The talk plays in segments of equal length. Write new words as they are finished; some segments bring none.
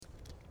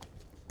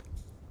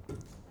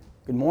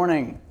Good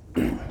morning.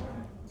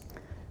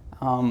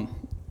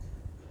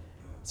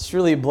 It's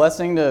truly a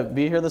blessing to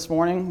be here this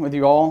morning with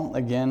you all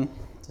again,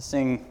 to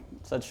sing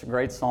such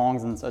great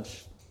songs and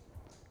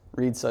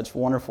read such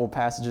wonderful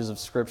passages of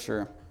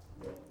Scripture,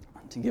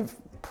 to give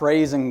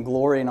praise and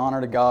glory and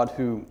honor to God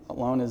who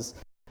alone is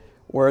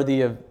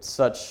worthy of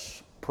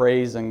such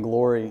praise and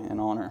glory and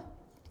honor.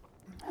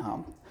 I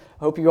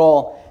hope you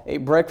all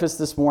ate breakfast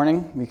this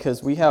morning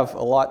because we have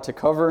a lot to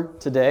cover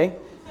today.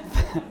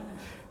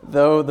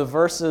 Though the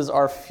verses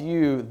are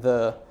few,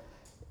 the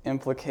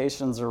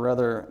implications are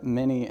rather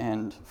many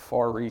and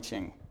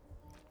far-reaching.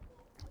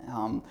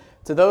 To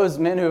those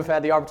men who have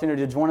had the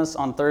opportunity to join us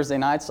on Thursday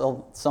nights,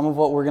 some of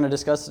what we're going to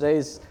discuss today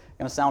is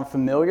going to sound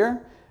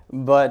familiar,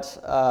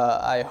 but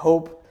I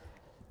hope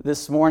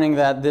this morning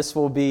that this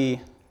will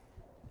be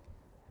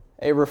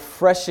a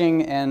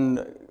refreshing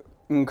and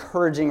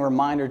encouraging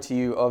reminder to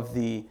you of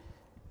the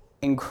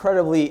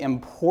incredibly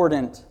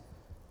important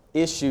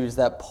issues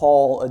that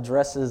Paul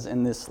addresses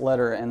in this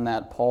letter and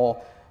that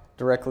Paul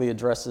directly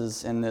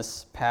addresses in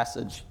this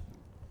passage.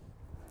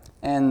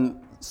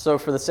 And so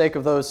for the sake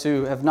of those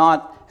who have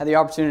not had the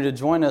opportunity to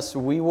join us,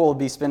 we will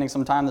be spending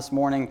some time this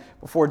morning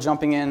before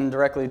jumping in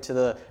directly to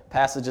the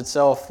passage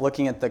itself,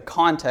 looking at the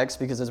context,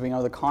 because as we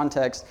know, the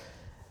context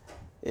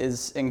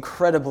is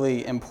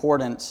incredibly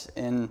important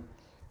in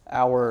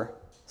our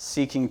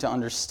seeking to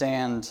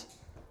understand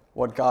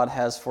what God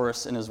has for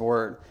us in His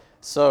Word.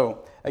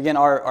 So, again,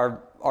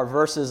 our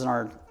verses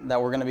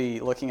that we're going to be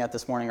looking at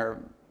this morning are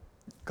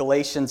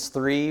Galatians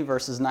 3,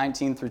 verses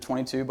 19 through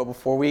 22. But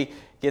before we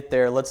get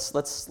there,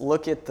 let's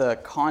look at the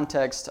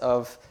context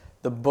of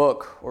the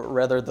book, or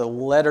rather the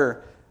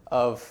letter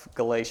of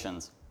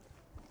Galatians.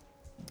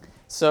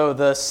 So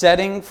the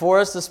setting for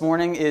us this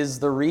morning is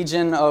the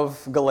region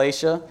of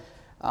Galatia.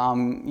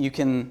 You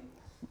can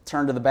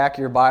turn to the back of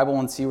your Bible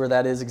and see where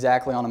that is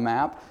exactly on a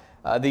map.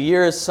 The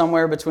year is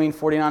somewhere between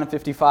 49 and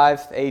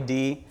 55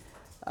 A.D.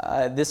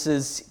 This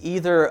is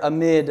either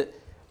amid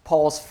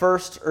Paul's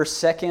first or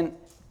second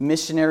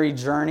missionary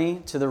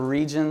journey to the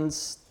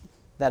regions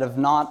that have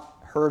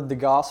not heard the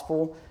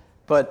gospel,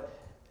 but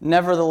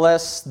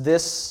nevertheless,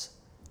 this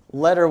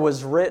letter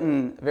was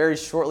written very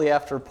shortly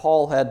after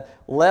Paul had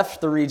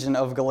left the region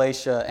of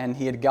Galatia and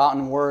he had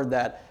gotten word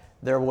that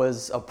there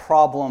was a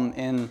problem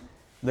in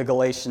the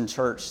Galatian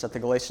church, that the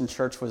Galatian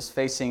church was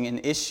facing an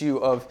issue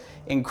of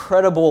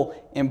incredible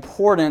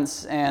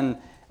importance, and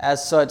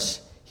as such,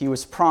 he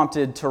was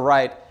prompted to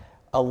write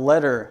a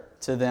letter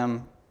to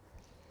them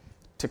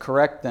to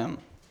correct them.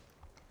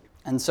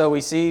 And so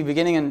we see,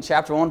 beginning in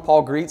chapter 1,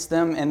 Paul greets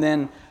them and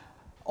then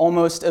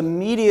almost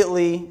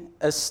immediately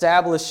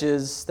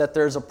establishes that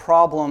there's a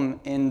problem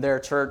in their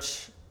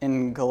church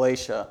in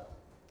Galatia.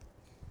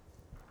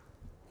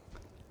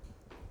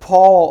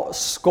 Paul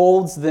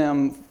scolds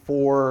them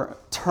for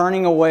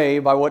turning away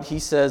by what he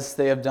says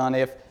they have done.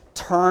 They have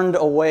turned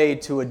away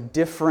to a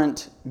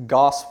different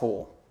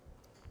gospel.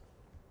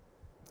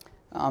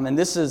 And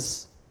this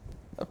is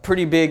a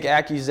pretty big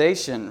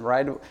accusation,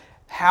 right?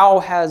 How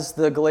has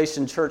the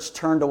Galatian church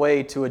turned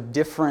away to a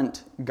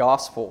different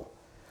gospel?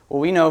 Well,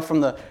 we know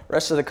from the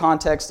rest of the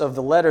context of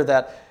the letter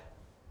that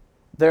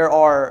there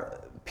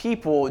are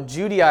people,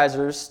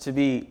 Judaizers to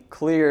be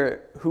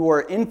clear, who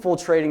are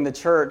infiltrating the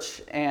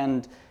church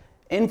and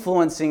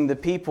influencing the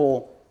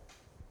people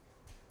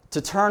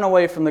to turn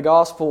away from the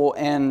gospel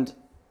and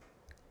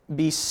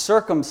be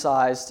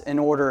circumcised in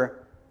order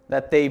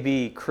that they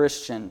be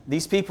Christian.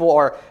 These people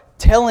are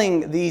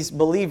telling these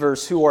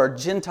believers who are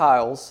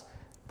Gentiles,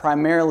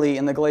 primarily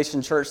in the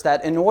Galatian church,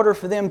 that in order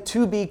for them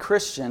to be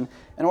Christian,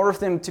 in order for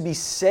them to be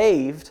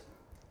saved,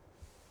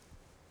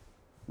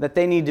 that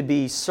they need to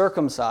be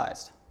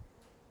circumcised.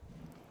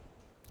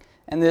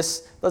 And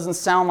this doesn't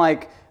sound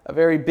like a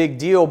very big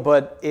deal,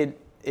 but it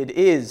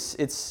is.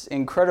 It's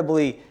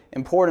incredibly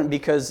important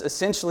because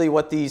essentially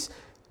what these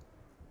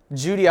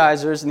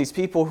Judaizers and these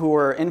people who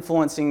are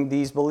influencing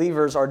these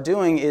believers are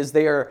doing is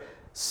they are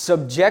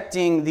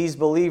subjecting these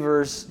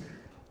believers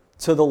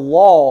to the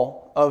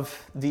law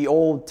of the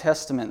Old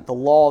Testament, the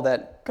law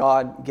that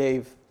God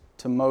gave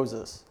to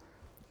Moses.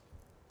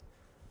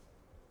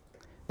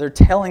 They're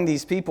telling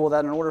these people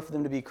that in order for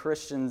them to be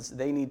Christians,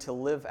 they need to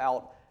live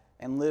out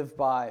and live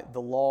by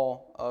the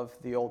law of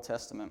the Old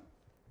Testament.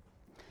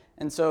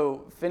 And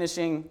so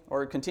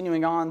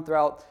continuing on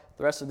throughout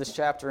the rest of this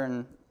chapter,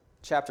 in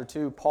chapter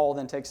 2, Paul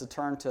then takes a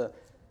turn to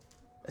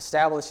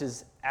establish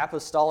his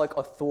apostolic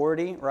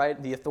authority,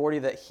 right? The authority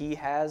that he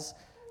has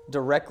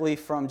directly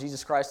from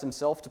Jesus Christ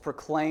himself to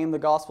proclaim the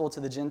gospel to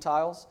the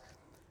Gentiles.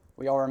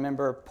 We all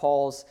remember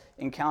Paul's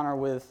encounter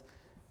with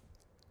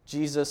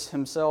Jesus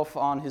himself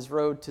on his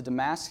road to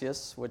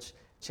Damascus, which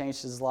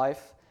changed his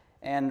life.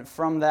 And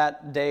from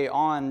that day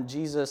on,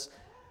 Jesus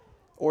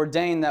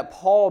ordained that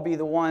Paul be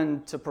the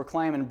one to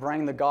proclaim and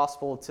bring the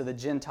gospel to the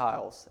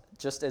Gentiles.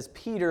 Just as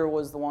Peter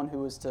was the one who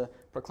was to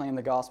proclaim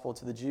the gospel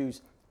to the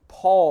Jews,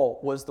 Paul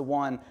was the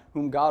one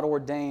whom God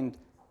ordained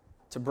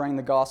to bring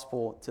the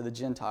gospel to the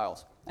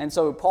Gentiles. And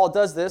so Paul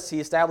does this. He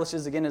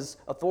establishes again his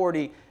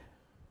authority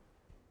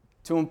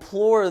to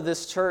implore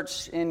this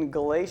church in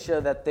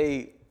Galatia that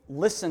they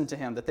listen to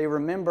him, that they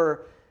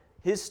remember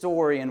his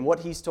story and what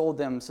he's told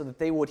them, so that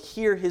they would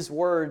hear his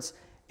words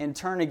and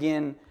turn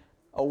again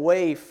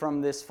away from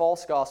this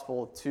false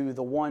gospel to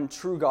the one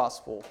true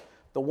gospel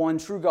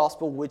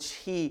which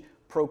he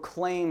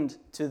proclaimed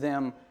to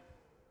them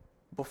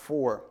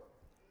before.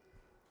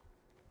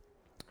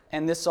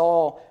 And this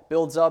all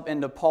builds up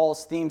into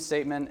Paul's theme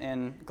statement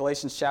in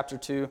Galatians chapter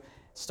 2,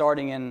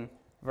 starting in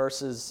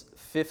verses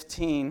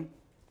 15.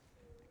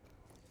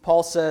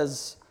 Paul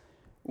says,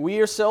 "We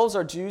ourselves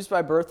are Jews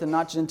by birth and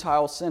not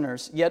Gentile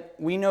sinners, yet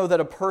we know that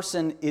a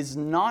person is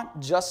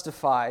not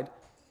justified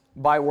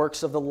by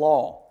works of the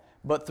law,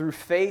 but through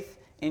faith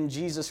in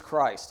Jesus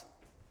Christ.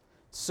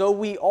 So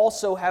we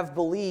also have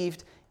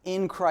believed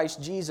in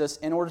Christ Jesus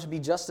in order to be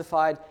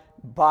justified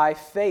by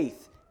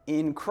faith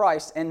in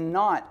Christ and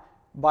not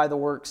by the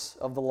works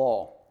of the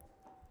law.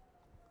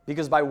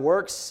 Because by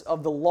works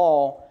of the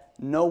law,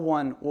 no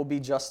one will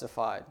be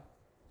justified."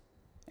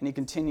 And he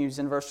continues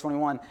in verse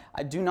 21,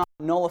 "I do not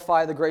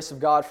nullify the grace of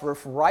God, for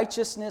if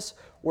righteousness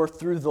were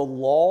through the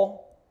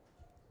law,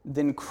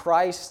 then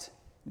Christ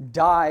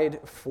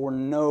died for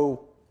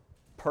no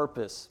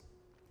purpose."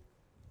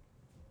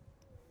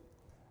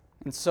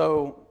 And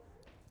so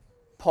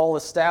Paul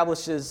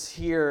establishes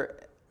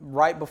here,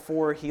 right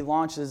before he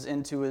launches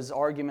into his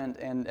argument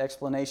and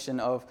explanation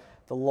of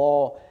the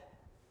law,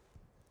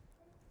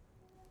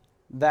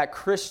 that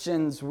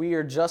Christians, we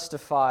are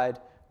justified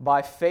by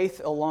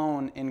faith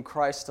alone in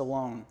Christ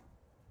alone.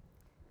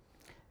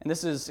 And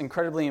this is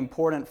incredibly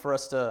important for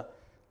us to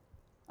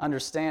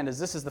understand, as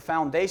this is the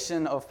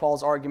foundation of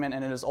Paul's argument,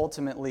 and it is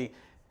ultimately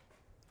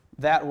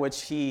that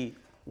which he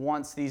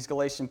wants these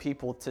Galatian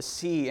people to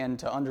see and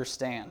to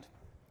understand.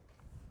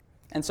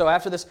 And so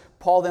after this,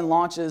 Paul then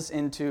launches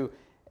into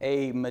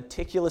a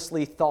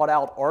meticulously thought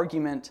out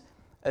argument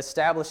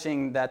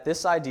establishing that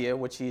this idea,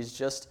 which he's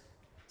just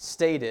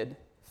stated,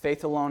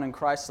 faith alone in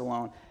Christ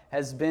alone,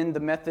 has been the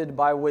method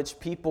by which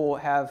people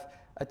have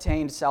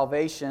attained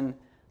salvation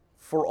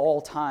for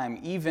all time,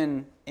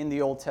 even in the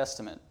Old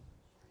Testament.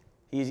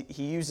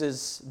 He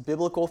uses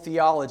biblical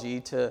theology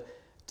to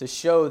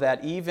show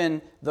that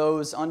even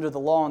those under the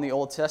law in the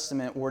Old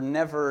Testament were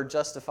never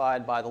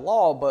justified by the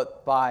law,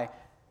 but by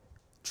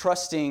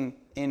trusting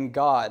in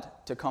God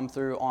to come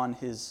through on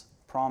His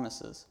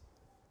promises.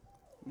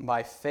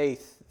 By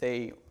faith,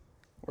 they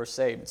were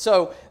saved.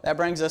 So that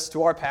brings us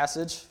to our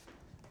passage,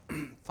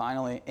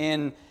 finally,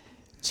 in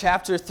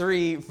chapter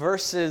 3,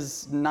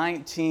 verses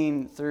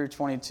 19 through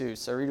 22.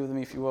 So read with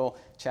me, if you will,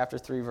 chapter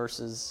 3,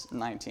 verses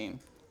 19.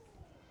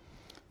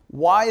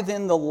 "Why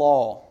then the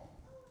law?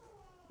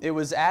 It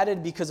was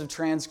added because of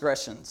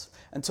transgressions,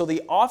 until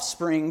the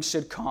offspring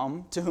should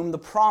come to whom the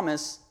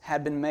promise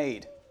had been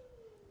made.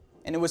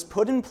 And it was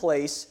put in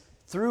place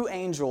through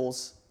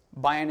angels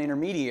by an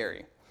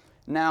intermediary.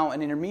 Now,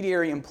 an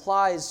intermediary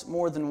implies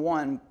more than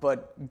one,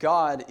 but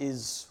God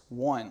is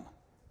one.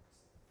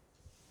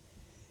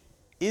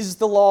 Is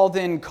the law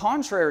then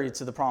contrary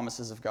to the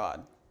promises of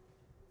God?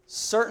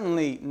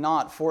 Certainly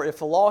not, for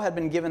if a law had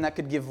been given that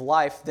could give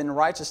life, then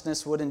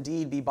righteousness would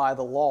indeed be by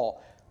the law.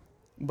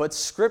 But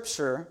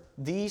Scripture,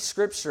 the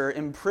Scripture,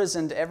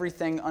 imprisoned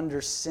everything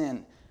under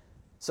sin,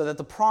 so that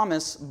the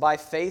promise by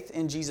faith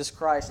in Jesus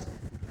Christ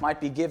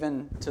might be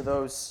given to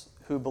those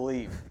who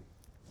believe."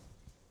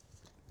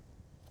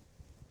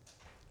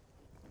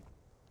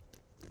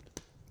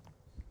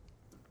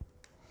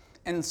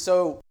 And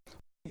so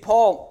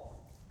Paul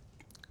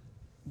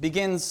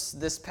begins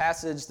this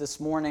passage this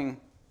morning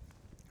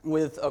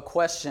with a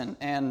question.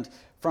 And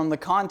from the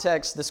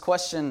context, this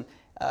question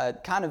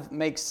kind of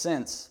makes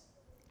sense.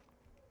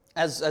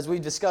 As we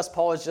discussed,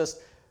 Paul has just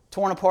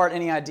torn apart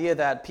any idea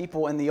that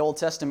people in the Old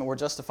Testament were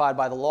justified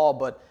by the law,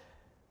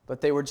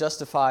 but they were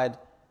justified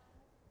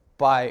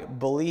by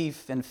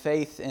belief and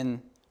faith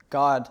in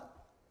God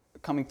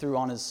coming through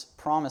on His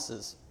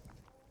promises.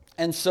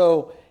 And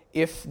so,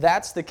 if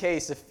that's the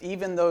case, if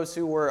even those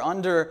who were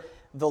under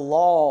the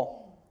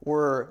law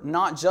were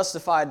not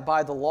justified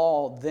by the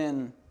law,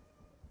 then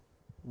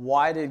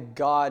why did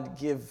God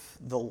give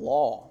the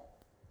law?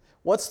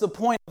 What's the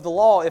point of the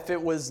law if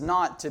it was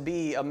not to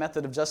be a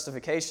method of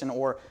justification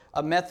or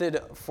a method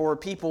for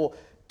people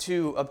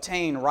to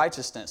obtain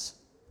righteousness?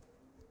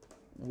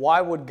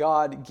 Why would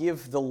God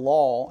give the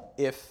law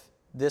if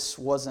this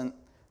wasn't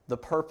the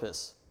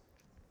purpose?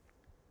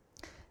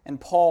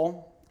 And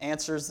Paul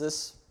answers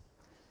this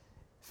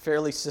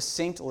fairly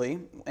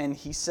succinctly, and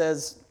he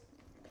says,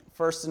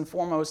 first and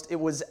foremost, it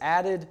was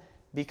added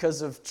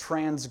because of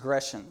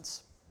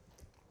transgressions.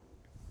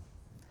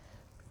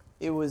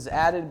 It was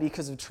added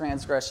because of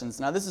transgressions.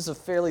 Now, this is a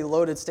fairly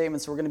loaded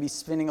statement, so we're going to be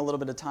spending a little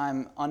bit of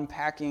time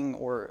unpacking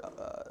or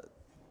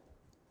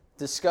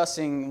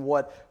discussing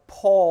what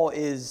Paul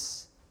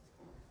is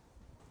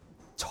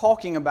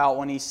talking about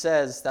when he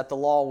says that the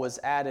law was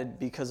added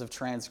because of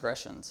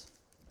transgressions.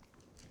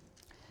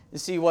 You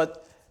see,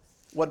 what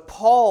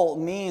Paul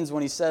means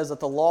when he says that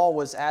the law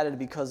was added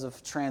because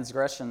of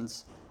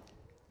transgressions,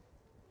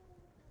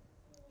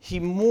 he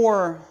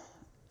more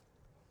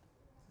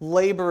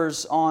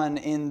labors on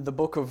in the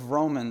book of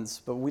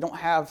Romans, but we don't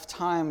have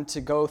time to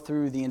go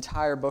through the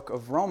entire book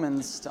of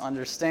Romans to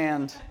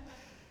understand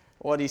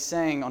what he's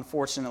saying,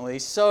 unfortunately.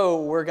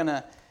 So we're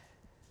gonna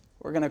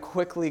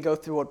quickly go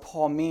through what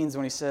Paul means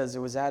when he says it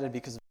was added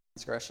because of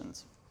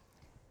transgressions.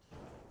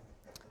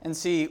 And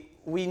see,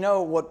 we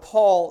know what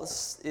Paul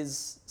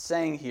is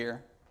saying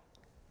here,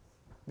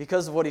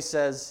 because of what he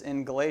says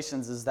in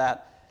Galatians, is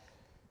that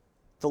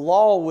the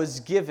law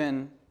was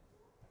given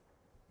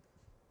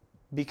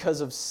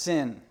because of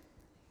sin.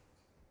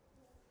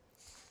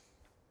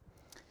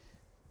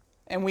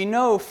 And we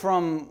know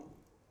from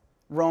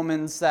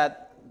Romans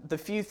that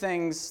there's a few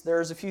things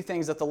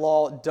that the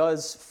law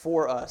does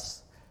for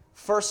us.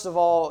 First of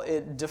all,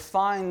 it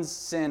defines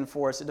sin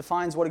for us. It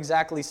defines what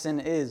exactly sin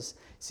is.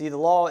 See, the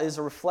law is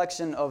a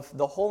reflection of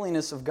the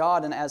holiness of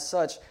God, and as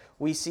such,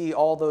 we see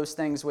all those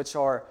things which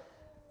are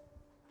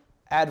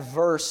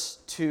adverse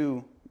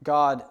to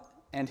God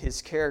and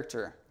His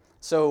character.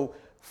 So,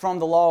 from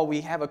the law,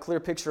 we have a clear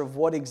picture of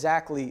what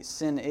exactly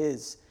sin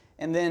is.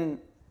 And then,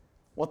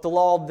 what the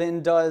law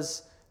then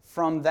does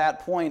from that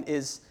point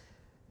is,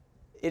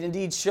 it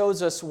indeed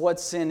shows us what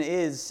sin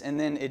is, and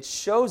then it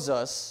shows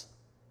us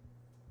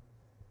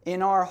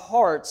in our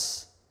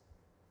hearts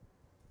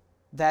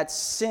that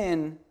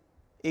sin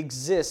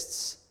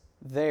exists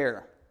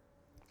there.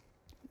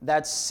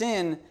 That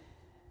sin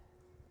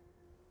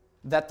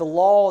that the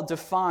law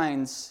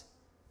defines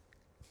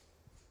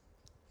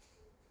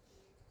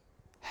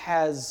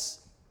has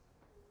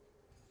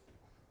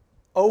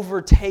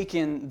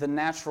overtaken the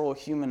natural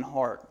human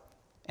heart.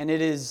 And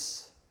it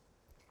is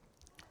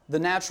the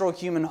natural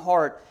human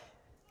heart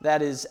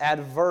that is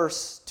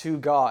adverse to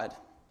God.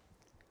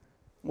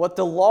 What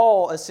the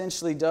law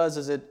essentially does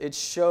is it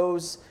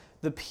shows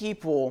the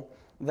people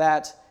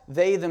that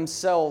they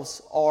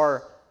themselves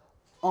are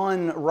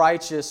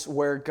unrighteous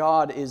where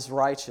God is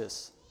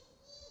righteous.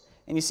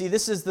 And you see,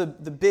 this is the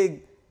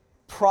big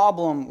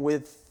problem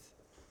with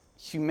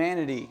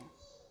humanity.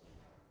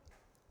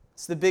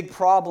 It's the big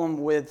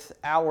problem with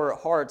our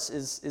hearts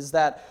is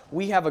that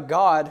we have a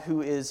God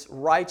who is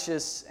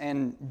righteous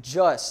and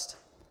just,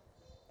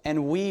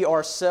 and we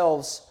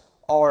ourselves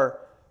are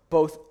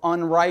both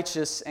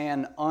unrighteous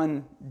and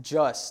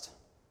unjust.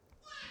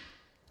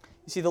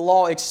 You see, the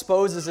law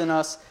exposes in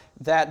us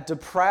that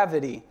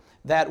depravity,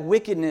 that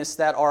wickedness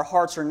that our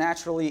hearts are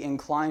naturally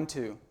inclined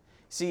to.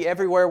 See,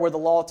 everywhere where the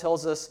law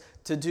tells us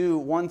to do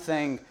one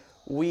thing,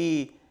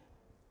 we,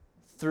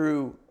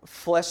 through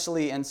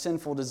fleshly and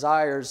sinful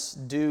desires,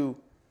 do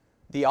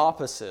the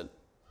opposite.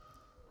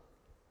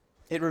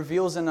 It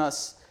reveals in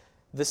us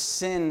the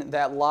sin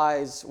that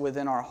lies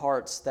within our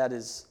hearts that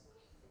is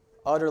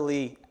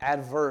utterly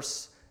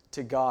adverse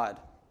to God.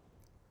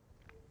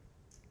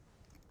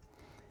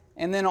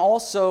 And then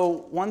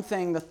also,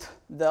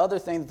 the other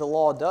thing that the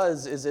law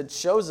does is it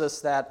shows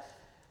us that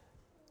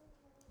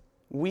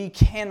we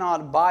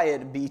cannot by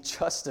it be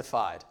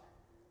justified.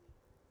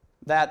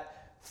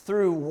 That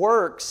through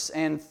works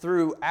and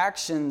through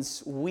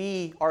actions,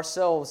 we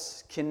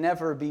ourselves can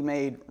never be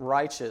made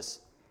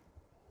righteous.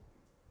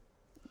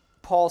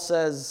 Paul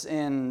says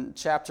in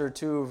chapter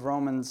 2 of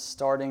Romans,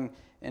 starting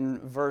in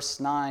verse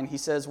 9, he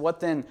says, "What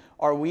then?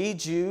 Are we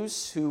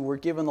Jews who were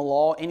given the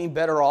law any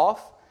better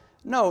off?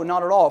 No,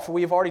 not at all, for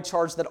we have already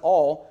charged that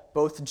all,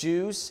 both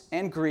Jews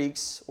and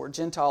Greeks or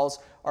Gentiles,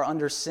 are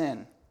under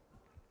sin.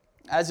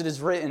 As it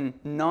is written,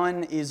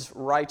 none is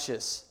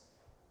righteous,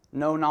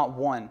 no, not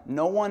one.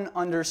 No one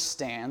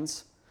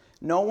understands,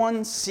 no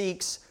one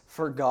seeks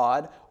for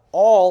God.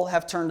 All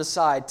have turned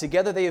aside.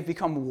 Together they have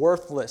become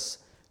worthless.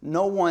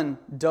 No one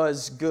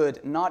does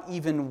good, not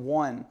even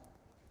one.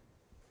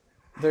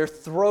 Their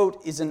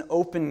throat is an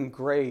open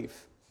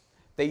grave.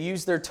 They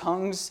use their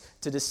tongues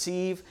to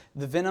deceive.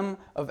 The venom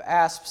of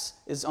asps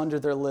is under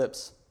their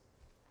lips.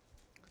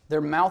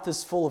 Their mouth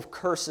is full of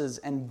curses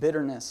and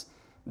bitterness.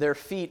 Their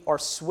feet are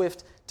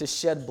swift to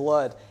shed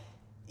blood.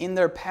 In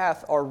their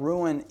path are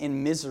ruin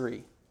and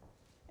misery.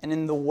 And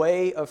in the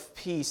way of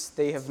peace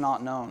they have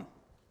not known.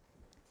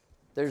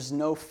 There's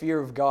no fear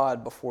of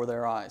God before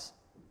their eyes."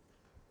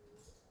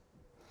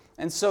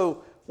 And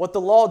so what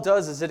the law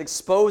does is it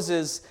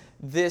exposes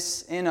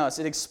this in us.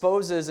 It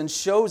exposes and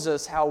shows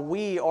us how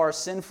we are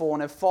sinful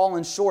and have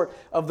fallen short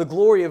of the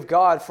glory of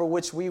God for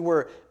which we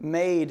were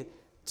made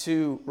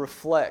to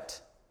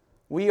reflect.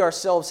 We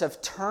ourselves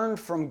have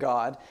turned from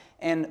God,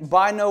 and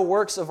by no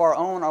works of our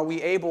own are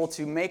we able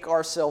to make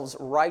ourselves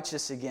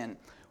righteous again.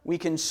 We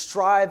can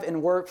strive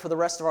and work for the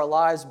rest of our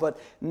lives, but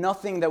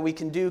nothing that we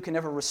can do can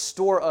ever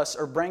restore us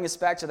or bring us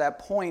back to that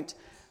point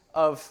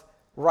of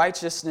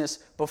righteousness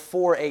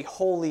before a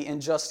holy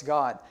and just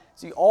God.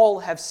 See, all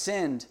have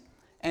sinned,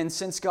 and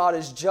since God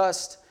is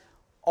just,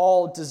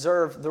 all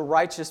deserve the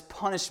righteous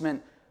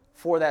punishment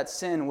for that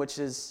sin, which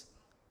is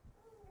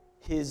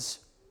His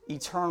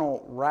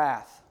eternal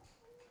wrath.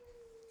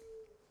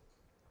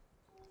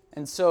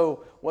 And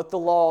so what the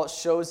law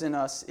shows in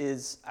us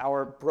is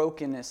our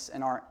brokenness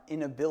and our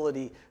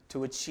inability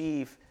to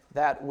achieve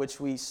that which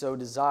we so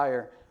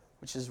desire,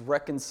 which is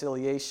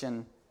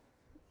reconciliation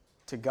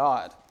to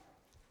God.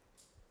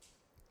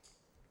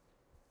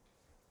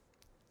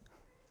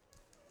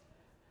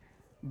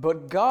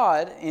 But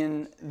God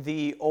in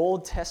the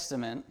Old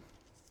Testament,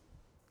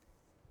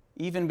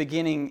 even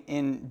beginning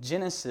in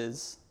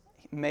Genesis,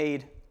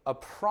 made a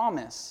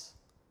promise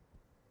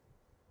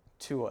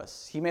to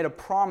us. He made a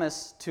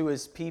promise to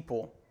His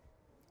people.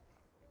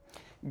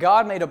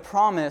 God made a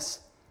promise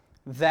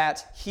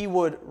that He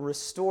would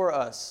restore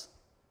us,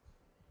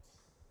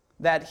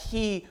 that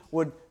He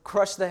would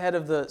crush the head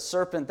of the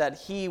serpent, that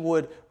He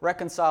would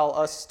reconcile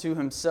us to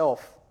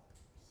Himself.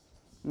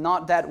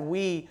 Not that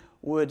we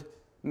would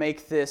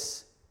make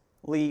this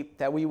leap,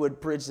 that we would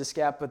bridge this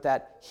gap, but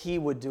that He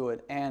would do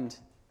it. And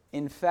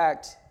in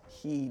fact,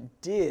 He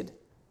did.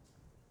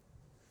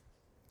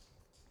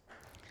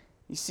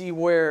 You see,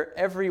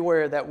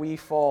 everywhere that we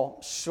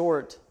fall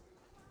short,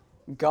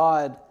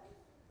 God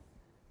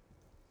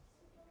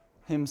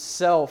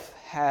Himself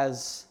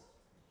has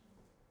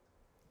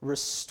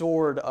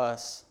restored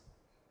us.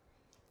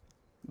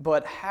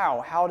 But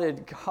how? How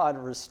did God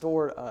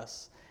restore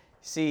us?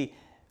 See,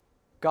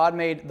 God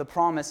made the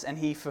promise and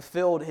He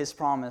fulfilled His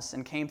promise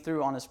and came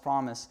through on His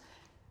promise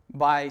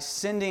by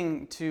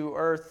sending to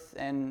earth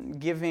and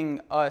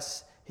giving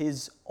us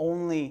His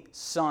only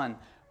Son,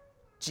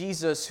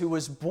 Jesus, who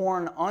was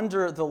born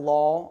under the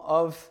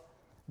law,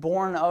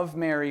 born of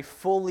Mary,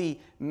 fully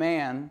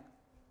man.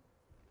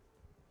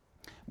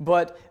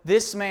 But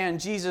this man,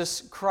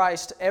 Jesus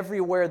Christ,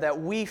 everywhere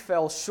that we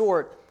fell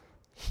short,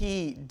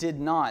 He did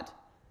not.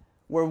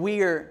 Where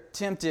we are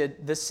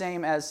tempted the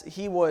same as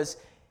He was,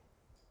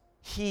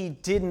 He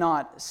did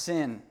not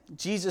sin.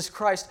 Jesus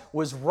Christ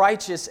was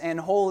righteous and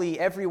holy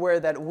everywhere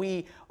that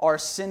we are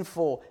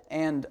sinful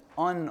and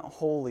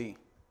unholy.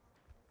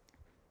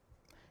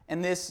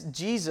 And this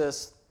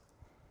Jesus,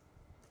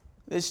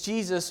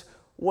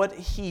 what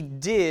He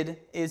did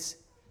is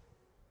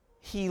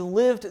He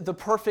lived the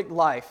perfect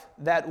life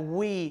that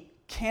we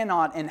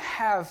cannot and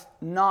have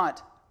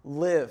not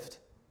lived.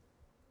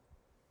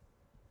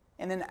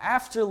 And then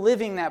after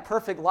living that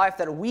perfect life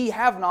that we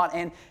have not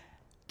and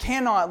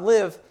cannot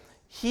live,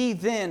 He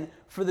then,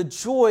 for the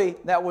joy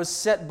that was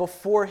set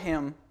before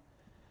Him,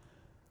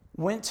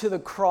 went to the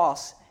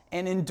cross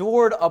and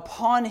endured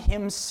upon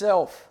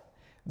Himself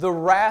the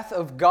wrath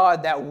of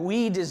God that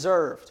we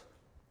deserved.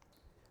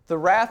 The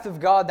wrath of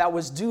God that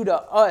was due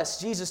to us.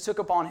 Jesus took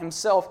upon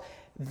Himself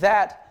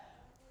that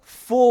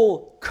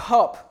full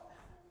cup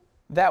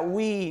that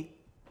we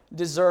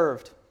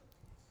deserved.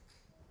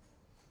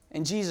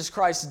 And Jesus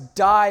Christ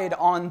died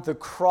on the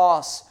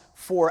cross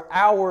for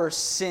our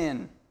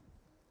sin.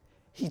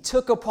 He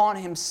took upon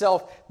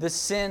Himself the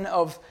sin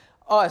of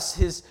us,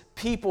 His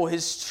people,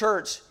 His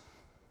church,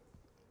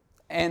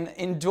 and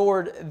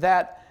endured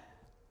that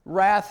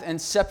wrath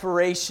and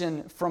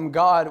separation from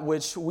God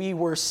which we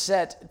were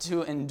set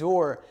to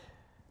endure.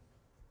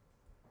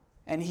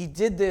 And He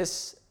did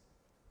this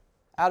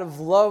out of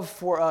love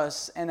for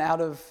us and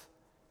out of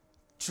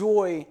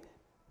joy,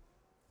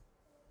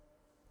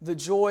 the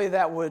joy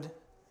that would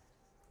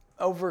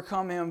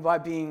overcome Him by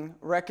being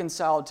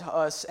reconciled to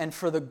us, and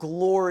for the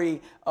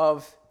glory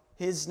of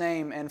His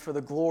name and for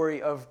the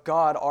glory of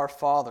God our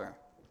Father.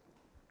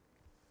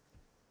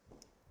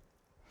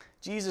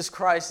 Jesus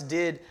Christ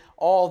did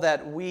all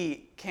that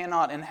we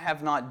cannot and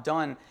have not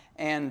done,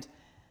 and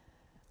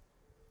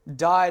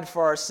died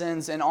for our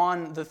sins, and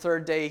on the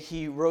third day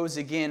He rose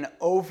again,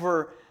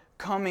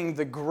 overcoming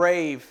the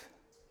grave,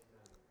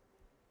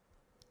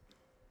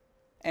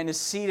 and is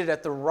seated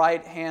at the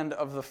right hand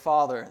of the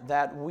Father,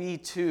 that we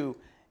too,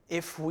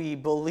 if we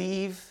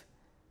believe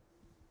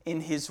in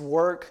His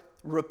work,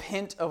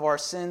 repent of our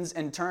sins,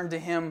 and turn to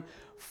Him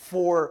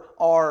for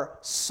our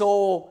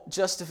soul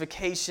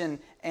justification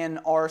and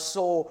our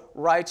soul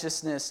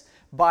righteousness,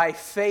 by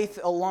faith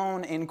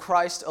alone in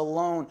Christ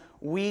alone,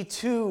 we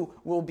too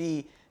will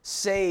be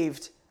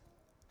saved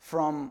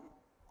from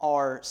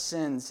our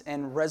sins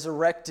and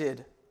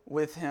resurrected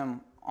with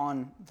Him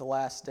on the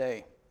last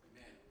day.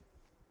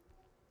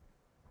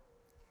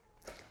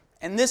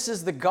 And this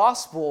is the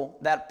gospel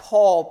that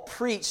Paul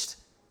preached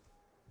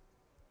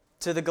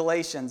to the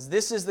Galatians.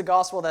 This is the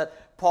gospel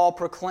that Paul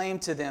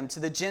proclaimed to them, to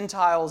the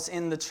Gentiles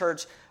in the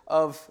church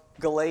of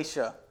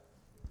Galatia.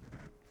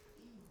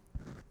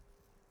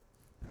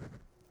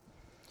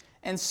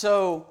 And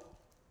so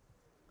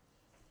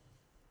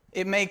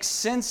it makes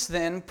sense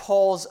then,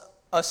 Paul's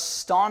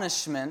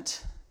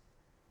astonishment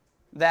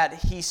that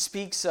he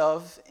speaks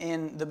of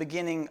in the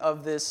beginning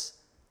of this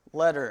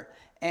letter,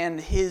 and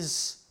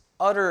his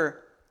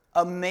utter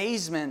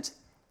amazement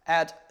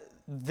at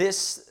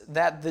this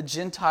that the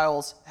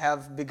Gentiles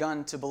have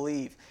begun to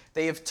believe.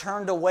 They have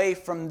turned away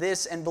from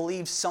this and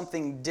believed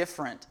something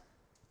different.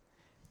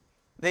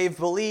 They've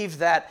believed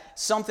that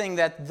something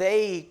that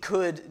they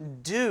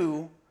could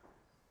do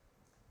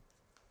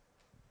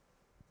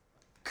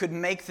could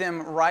make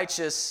them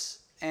righteous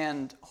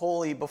and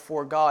holy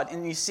before God.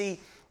 And you see,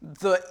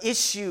 the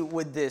issue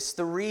with this,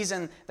 the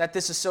reason that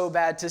this is so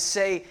bad, to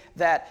say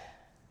that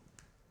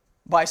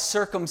by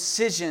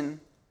circumcision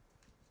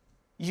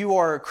you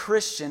are a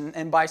Christian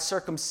and by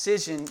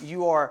circumcision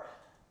you are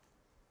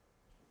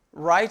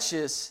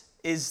righteous,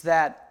 is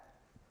that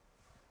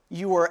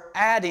you were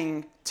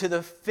adding to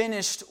the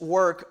finished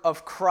work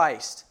of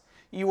Christ.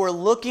 You were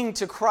looking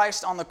to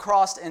Christ on the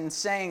cross and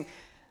saying,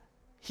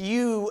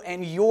 you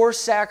and your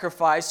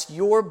sacrifice,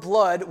 your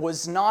blood,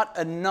 was not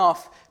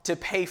enough to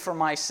pay for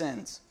my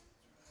sins.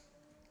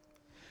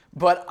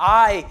 But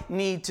I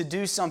need to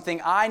do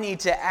something. I need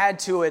to add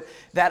to it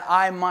that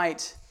I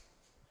might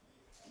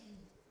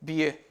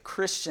be a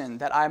Christian,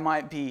 that I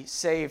might be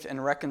saved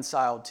and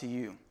reconciled to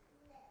you.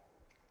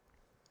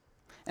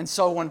 And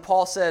so when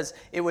Paul says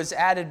it was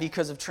added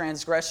because of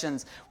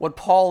transgressions, what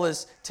Paul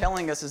is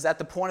telling us is that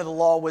the point of the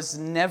law was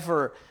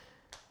never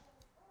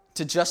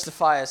to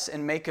justify us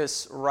and make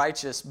us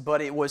righteous,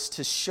 but it was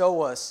to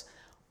show us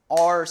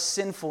our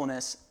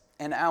sinfulness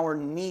and our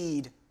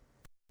need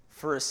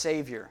for a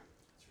Savior.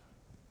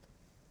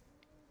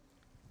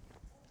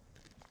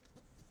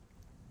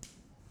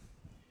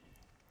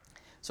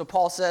 So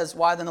Paul says,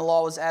 why then the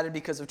law was added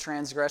because of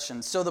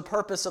transgression. So the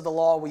purpose of the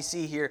law we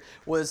see here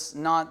was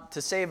not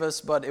to save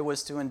us, but it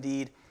was to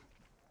indeed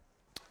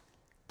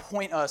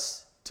point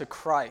us to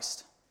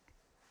Christ.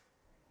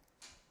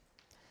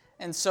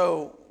 And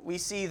so we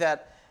see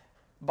that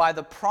by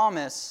the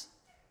promise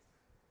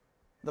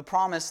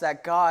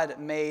that God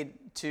made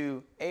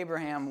to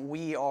Abraham,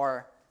 we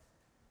are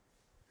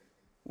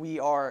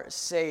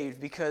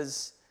saved,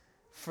 because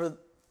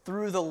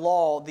through the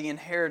law the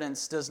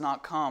inheritance does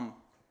not come.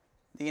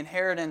 The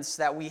inheritance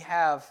that we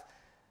have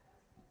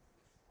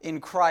in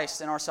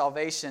Christ and our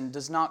salvation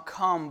does not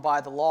come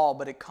by the law,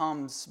 but it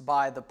comes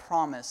by the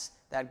promise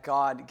that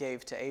God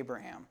gave to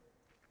Abraham.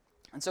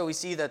 And so we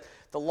see that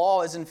the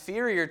law is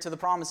inferior to the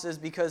promises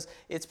because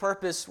its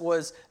purpose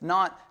was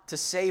not to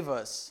save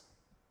us.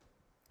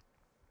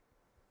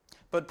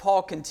 But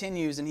Paul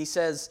continues, and he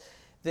says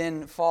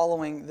then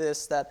following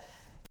this that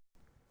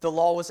the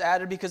law was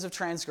added because of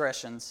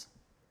transgressions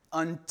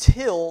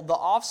until the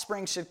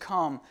offspring should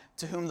come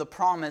to whom the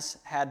promise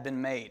had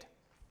been made.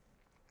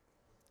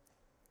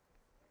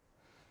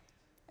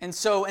 And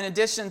so in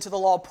addition to the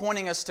law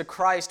pointing us to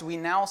Christ, we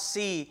now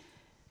see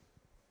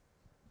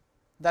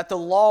that the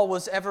law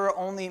was ever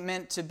only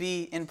meant to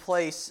be in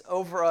place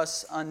over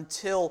us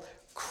until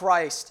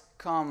Christ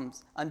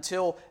comes,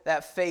 until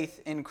that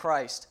faith in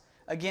Christ.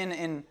 Again,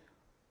 in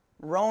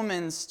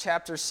Romans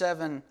chapter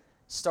 7,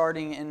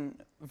 starting in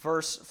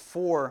verse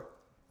 4,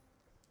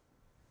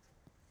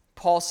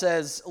 Paul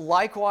says,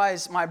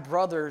 likewise, my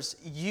brothers,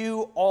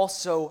 you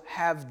also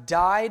have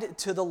died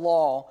to the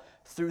law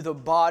through the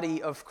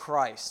body of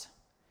Christ,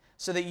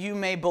 so that you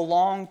may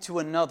belong to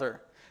another,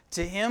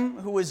 to him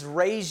who has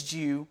raised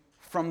you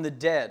from the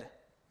dead,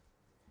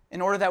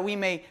 in order that we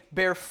may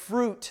bear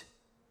fruit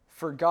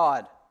for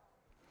God.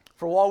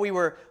 For while we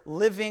were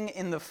living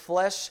in the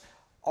flesh,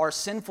 our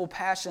sinful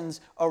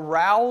passions,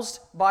 aroused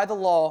by the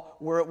law,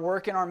 were at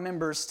work in our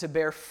members to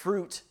bear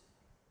fruit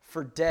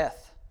for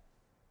death.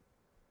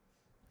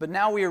 But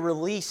now we are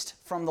released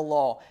from the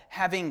law,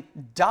 having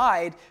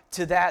died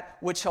to that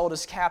which held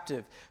us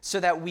captive, so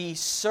that we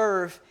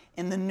serve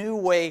in the new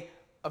way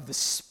of the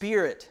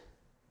Spirit,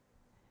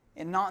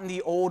 and not in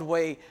the old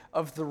way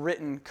of the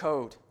written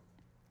code.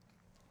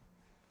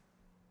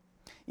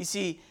 You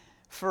see,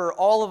 for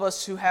all of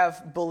us who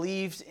have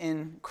believed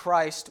in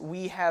Christ,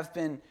 we have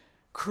been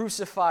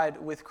crucified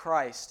with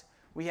Christ.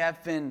 We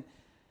have been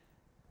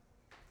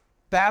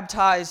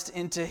baptized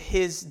into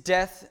His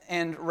death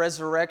and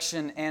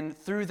resurrection, and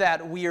through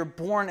that we are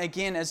born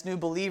again as new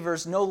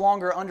believers, no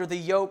longer under the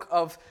yoke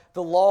of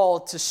the law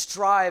to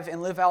strive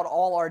and live out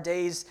all our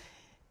days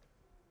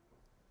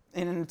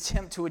in an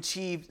attempt to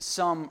achieve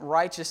some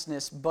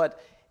righteousness,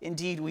 but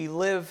indeed we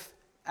live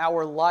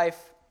our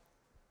life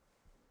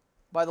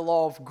by the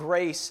law of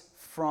grace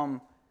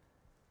from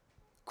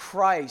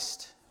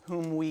Christ,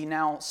 whom we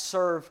now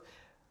serve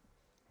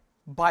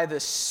by the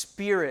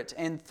Spirit,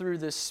 and through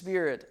the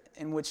Spirit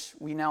in which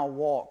we now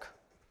walk.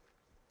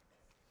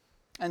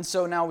 And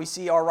so now we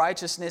see our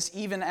righteousness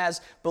even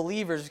as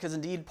believers, because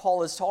indeed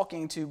Paul is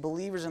talking to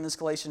believers in this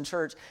Galatian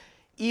church.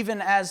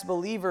 Even as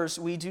believers,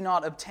 we do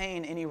not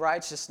obtain any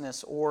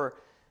righteousness or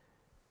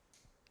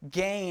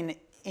gain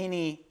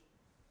any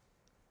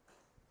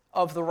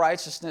of the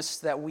righteousness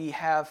that we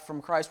have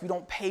from Christ. We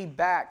don't pay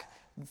back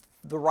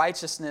the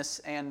righteousness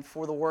and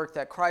for the work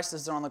that Christ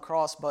has done on the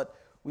cross, but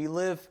we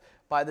live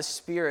by the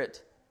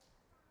Spirit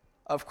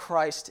of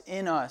Christ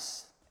in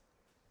us,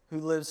 who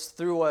lives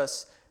through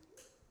us.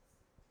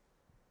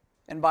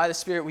 And by the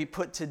Spirit we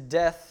put to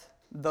death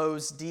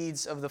those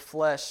deeds of the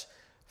flesh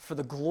for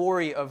the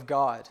glory of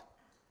God.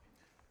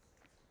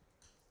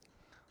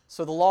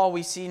 So the law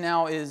we see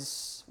now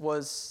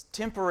was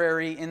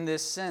temporary in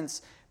this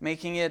sense,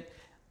 making it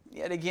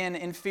yet again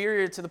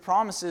inferior to the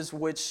promises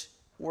which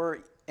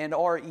were and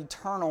are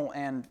eternal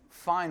and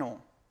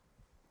final.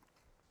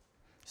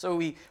 So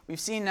we've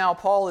seen now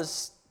Paul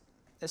is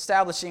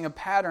establishing a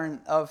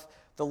pattern of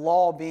the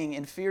law being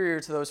inferior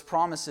to those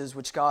promises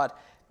which God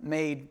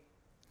made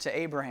to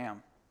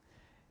Abraham.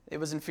 It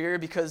was inferior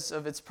because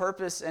of its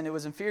purpose, and it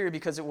was inferior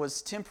because it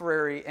was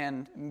temporary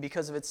and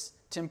because of its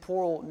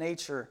temporal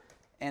nature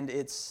and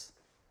its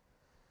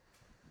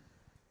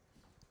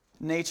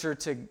nature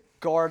to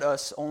guard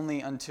us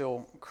only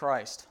until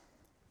Christ.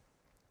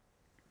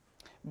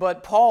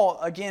 But Paul,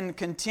 again,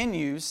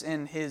 continues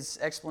in his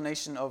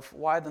explanation of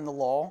why then the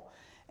law,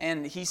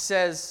 and he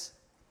says,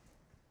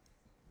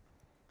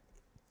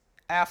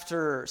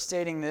 after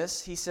stating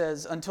this, he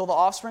says, until the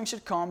offspring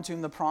should come to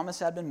whom the promise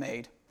had been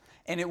made,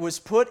 and it was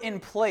put in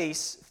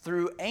place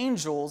through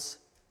angels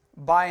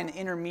by an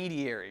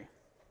intermediary.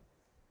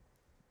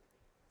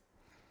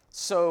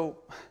 So,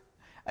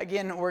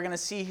 again, we're going to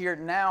see here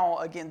now,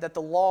 again, that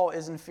the law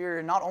is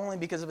inferior not only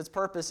because of its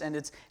purpose and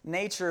its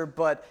nature,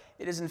 but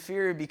it is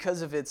inferior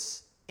because of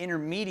its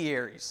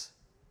intermediaries.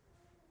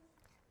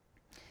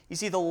 You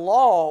see, the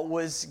law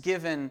was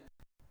given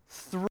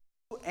through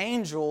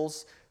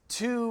angels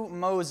to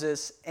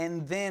Moses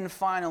and then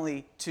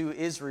finally to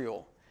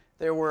Israel.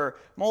 There were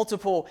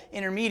multiple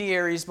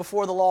intermediaries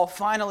before the law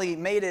finally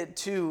made it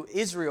to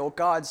Israel,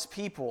 God's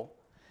people.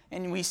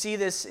 And we see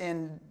this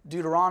in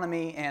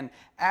Deuteronomy and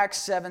Acts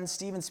 7.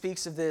 Stephen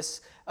speaks of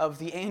this, of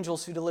the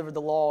angels who delivered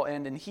the law.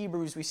 And in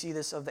Hebrews, we see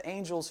this of the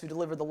angels who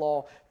delivered the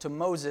law to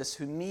Moses,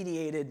 who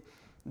mediated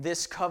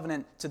this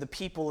covenant to the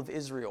people of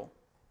Israel.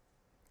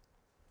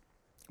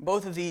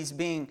 Both of these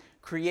being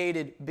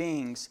created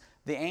beings,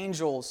 the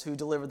angels who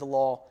delivered the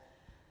law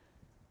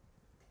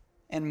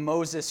and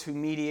Moses who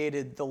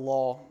mediated the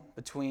law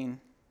between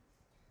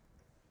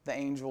the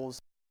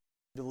angels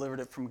who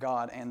delivered it from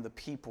God and the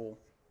people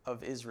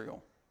of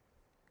Israel.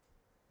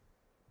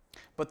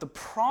 But the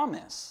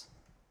promise,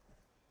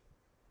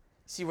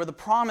 see, where the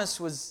promise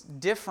was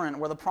different,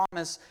 where the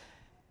promise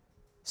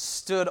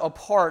stood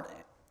apart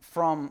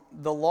from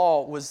the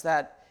law, was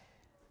that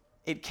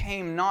it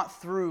came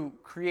not through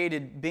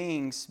created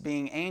beings,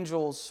 being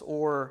angels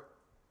or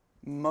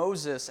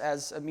Moses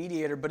as a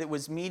mediator, but it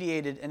was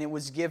mediated and it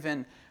was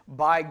given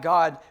by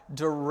God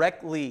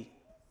directly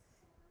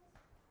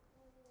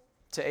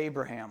to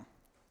Abraham.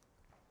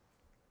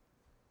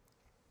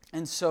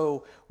 And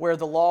so, where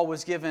the law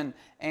was given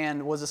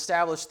and was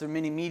established through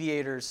many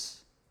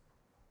mediators,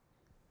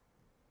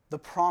 the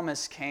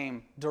promise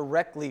came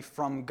directly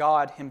from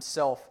God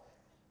Himself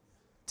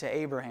to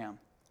Abraham.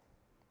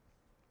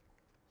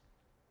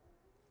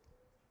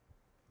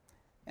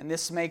 And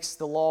this makes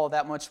the law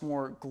that much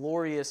more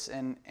glorious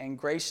and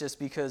gracious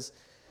because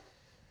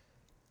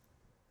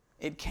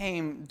it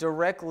came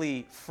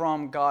directly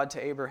from God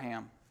to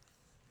Abraham.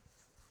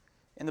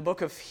 In the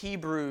book of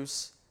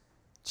Hebrews,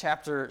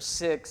 chapter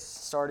 6,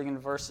 starting in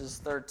verses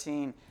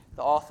 13,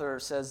 the author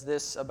says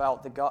this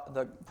about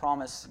the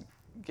promise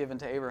given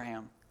to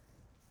Abraham.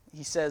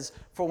 He says,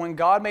 "For when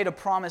God made a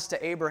promise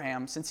to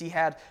Abraham, since he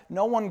had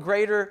no one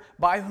greater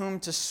by whom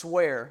to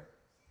swear,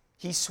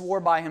 he swore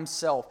by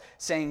himself,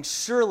 saying,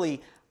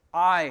 'Surely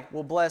I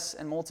will bless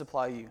and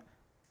multiply you.'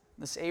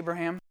 Thus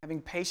Abraham,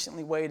 having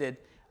patiently waited,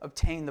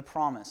 obtained the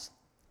promise.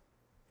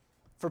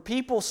 For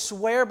people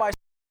swear by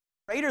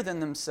greater than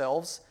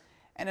themselves,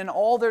 and in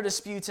all their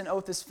disputes an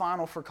oath is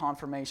final for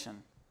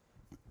confirmation.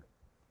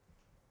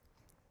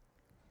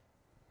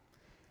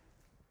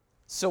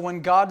 So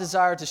when God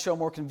desired to show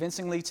more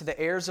convincingly to the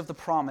heirs of the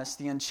promise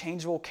the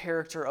unchangeable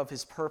character of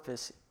His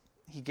purpose,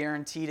 He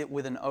guaranteed it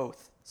with an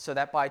oath, so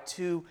that by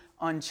two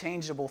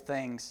unchangeable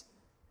things,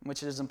 in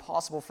which it is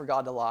impossible for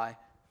God to lie,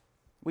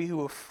 we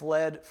who have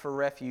fled for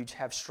refuge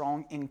have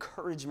strong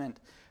encouragement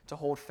to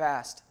hold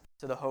fast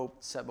to the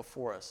hope set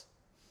before us."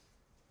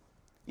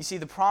 You see,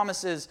 the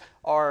promises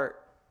are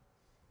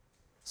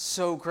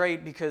so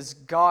great because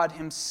God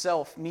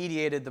Himself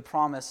mediated the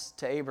promise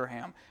to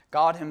Abraham.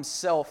 God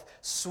Himself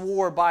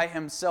swore by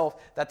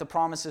Himself that the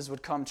promises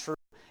would come true.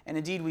 And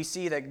indeed, we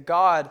see that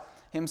God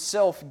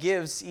Himself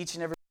gives each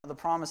and every one of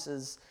the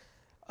promises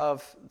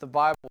of the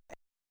Bible.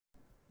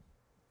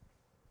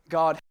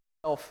 God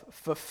Himself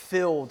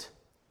fulfilled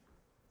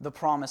the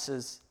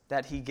promises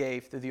that He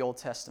gave through the Old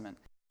Testament.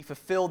 He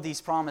fulfilled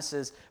these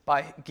promises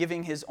by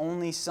giving His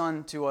only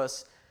Son to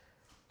us,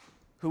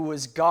 who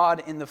was God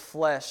in the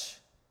flesh,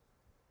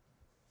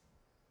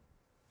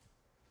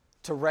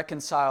 to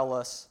reconcile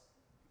us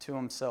to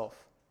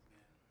Himself.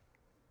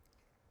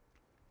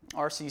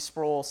 R.C.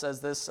 Sproul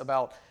says this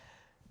about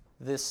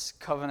this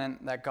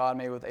covenant that God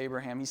made with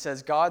Abraham. He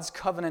says, "God's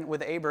covenant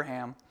with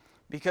Abraham,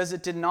 because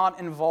it did not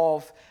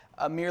involve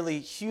a merely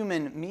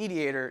human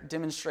mediator,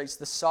 demonstrates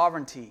the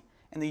sovereignty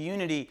and the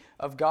unity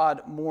of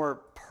God more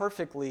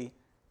perfectly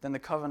than the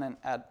covenant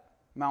at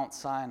Mount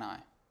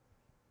Sinai."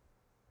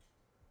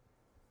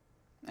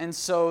 And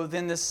so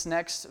then this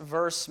next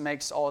verse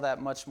makes all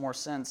that much more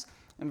sense.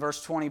 In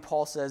verse 20,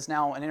 Paul says,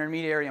 "Now an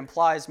intermediary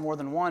implies more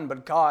than one,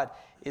 but God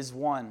is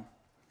one."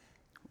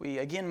 We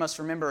again must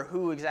remember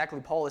who exactly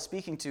Paul is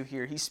speaking to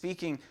here. He's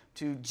speaking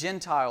to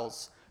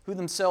Gentiles who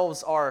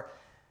themselves are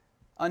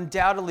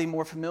undoubtedly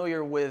more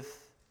familiar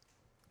with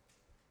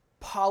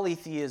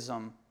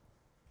polytheism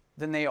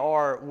than they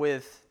are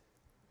with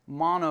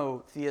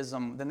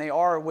monotheism, than they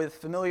are with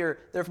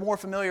they're more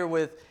familiar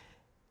with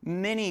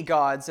many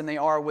gods than they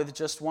are with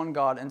just one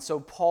God. And so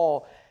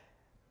Paul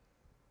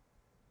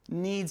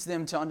needs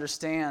them to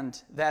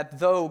understand that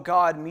though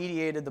God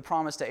mediated the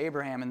promise to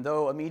Abraham, and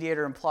though a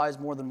mediator implies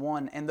more than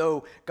one, and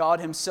though God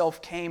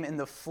himself came in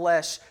the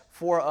flesh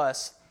for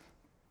us,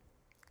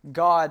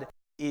 God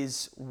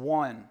is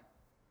one.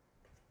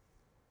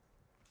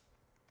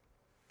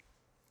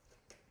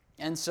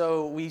 And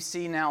so we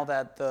see now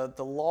that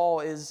the law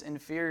is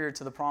inferior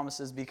to the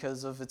promises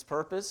because of its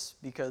purpose,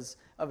 because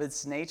of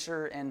its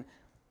nature, and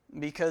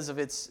because of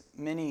its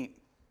many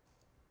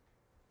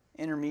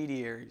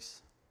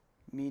mediators.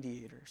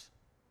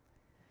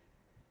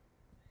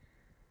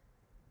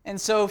 And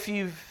so if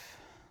you've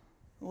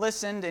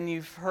listened and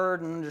you've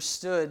heard and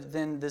understood,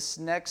 then this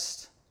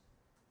next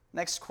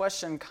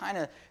question kind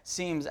of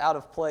seems out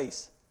of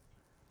place.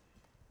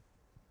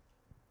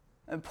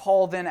 And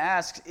Paul then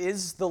asks,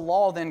 is the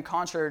law then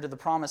contrary to the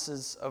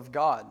promises of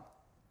God?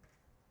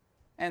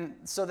 And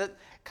so that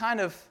kind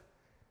of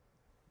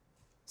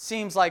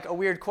seems like a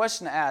weird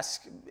question to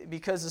ask,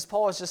 because as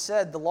Paul has just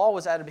said, the law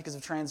was added because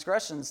of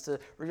transgressions to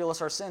reveal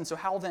us our sins. So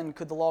how then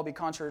could the law be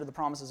contrary to the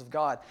promises of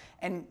God?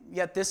 And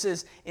yet this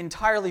is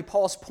entirely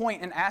Paul's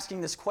point in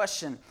asking this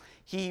question.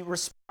 He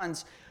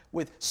responds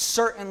with,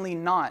 certainly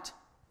not.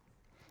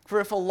 For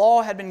if a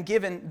law had been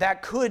given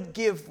that could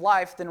give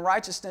life, then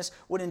righteousness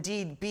would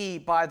indeed be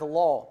by the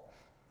law.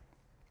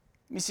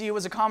 You see, it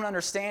was a common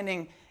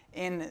understanding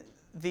in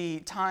the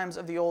times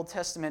of the Old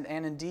Testament,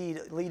 and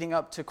indeed leading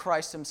up to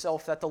Christ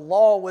himself, that the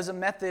law was a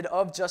method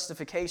of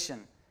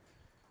justification,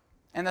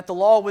 and that the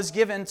law was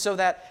given so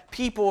that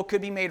people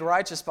could be made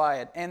righteous by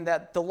it, and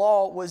that the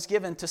law was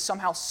given to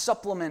somehow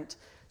supplement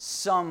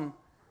some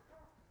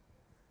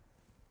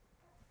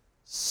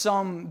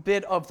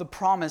bit of the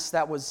promise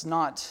that was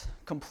not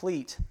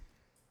complete,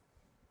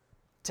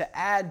 to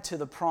add to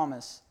the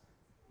promise,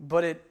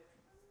 but it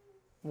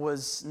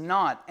was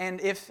not. And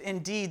if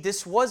indeed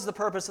this was the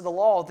purpose of the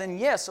law, then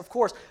yes, of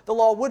course, the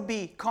law would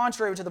be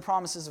contrary to the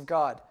promises of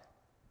God.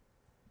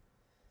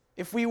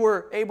 If we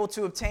were able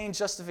to obtain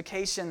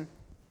justification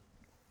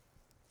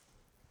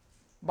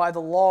by the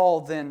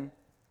law, then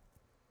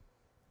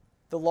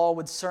the law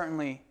would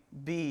certainly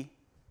be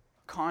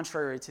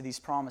contrary to these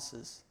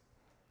promises.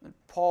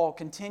 Paul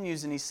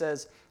continues and he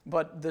says,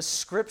 but the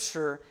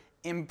Scripture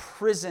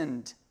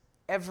imprisoned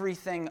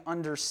everything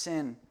under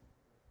sin,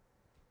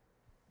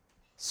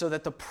 so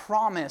that the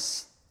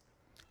promise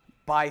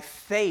by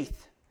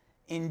faith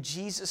in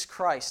Jesus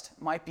Christ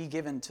might be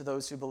given to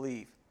those who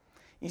believe.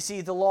 You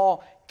see, the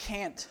law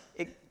cannot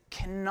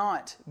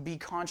be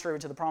contrary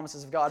to the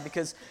promises of God,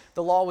 because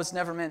the law was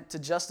never meant to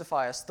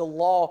justify us. The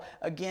law,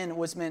 again,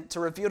 was meant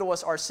to reveal to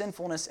us our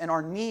sinfulness and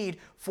our need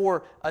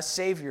for a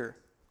Savior.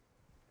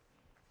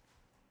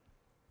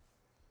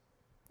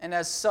 And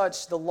as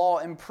such, the law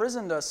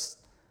imprisoned us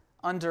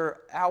under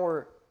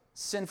our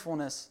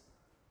sinfulness,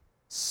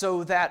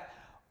 so that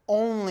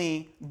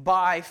only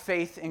by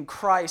faith in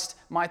Christ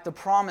might the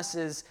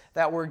promises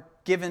that were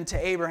given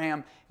to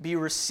Abraham be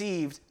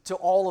received to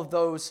all of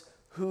those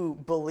who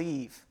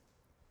believe.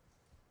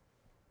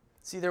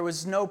 See, there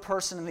was no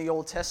person in the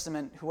Old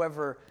Testament who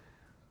ever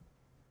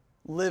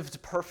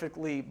lived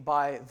perfectly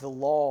by the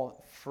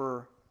law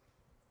for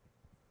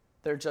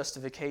their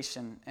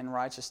justification and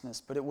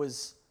righteousness, but it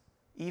was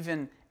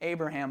even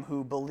Abraham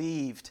who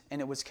believed,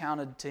 and it was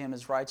counted to him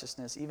as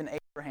righteousness. Even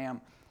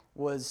Abraham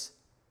was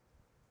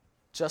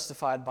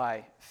justified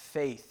by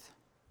faith.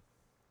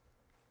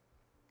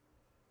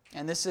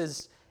 And this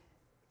is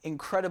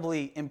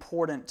incredibly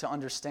important to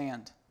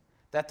understand,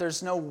 that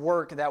there's no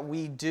work that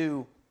we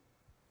do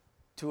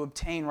to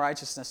obtain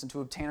righteousness and to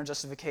obtain our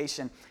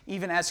justification.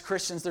 Even as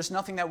Christians, there's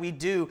nothing that we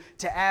do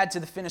to add to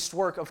the finished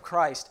work of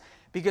Christ.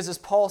 Because as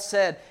Paul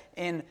said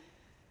in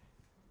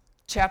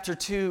chapter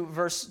 2,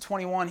 verse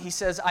 21, he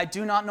says, I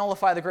do not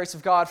nullify the grace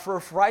of God, for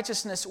if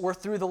righteousness were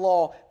through the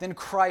law, then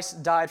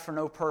Christ died for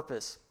no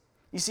purpose.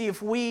 You see,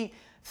 if we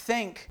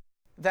think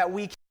that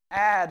we can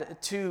add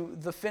to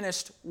the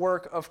finished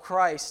work of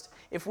Christ,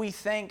 if we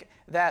think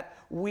that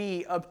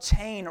we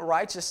obtain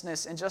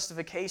righteousness and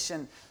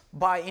justification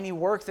by any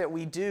work that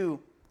we do,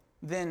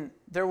 then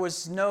there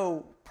was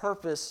no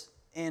purpose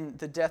in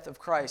the death of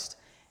Christ.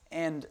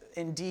 And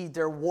indeed,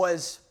 there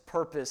was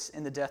purpose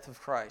in the death of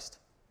Christ.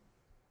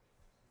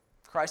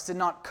 Christ did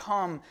not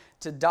come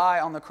to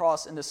die on the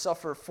cross and to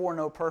suffer for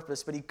no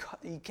purpose, but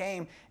he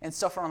came and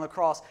suffered on the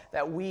cross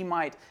that we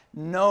might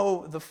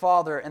know the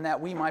Father and that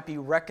we might be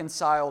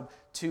reconciled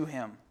to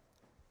him.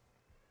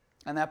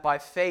 And that by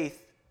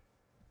faith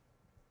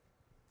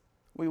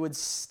we would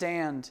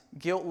stand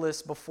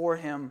guiltless before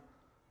him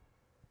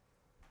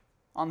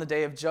on the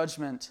day of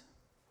judgment,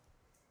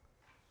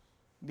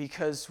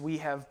 because we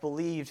have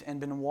believed and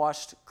been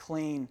washed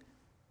clean,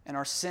 and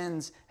our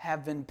sins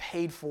have been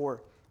paid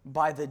for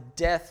by the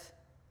death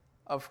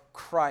of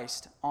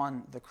Christ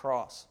on the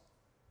cross.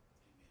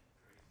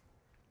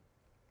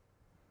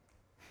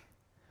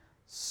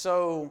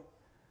 So,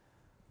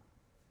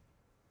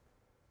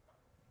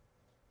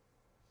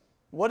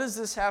 what does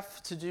this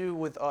have to do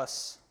with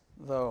us,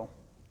 though?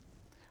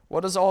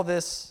 What does all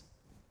this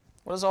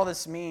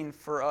mean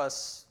for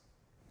us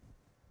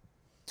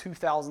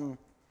 2,000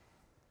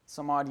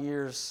 some odd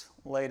years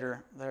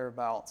later,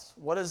 thereabouts.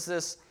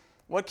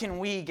 What can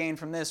we gain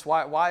from this?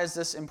 Why is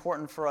this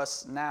important for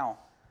us now?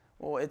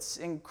 Well, it's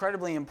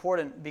incredibly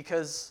important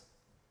because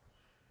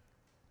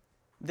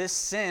this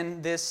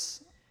sin,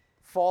 this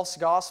false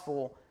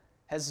gospel,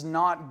 has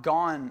not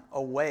gone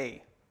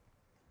away.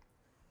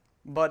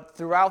 But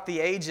throughout the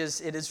ages,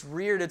 it has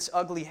reared its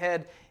ugly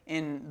head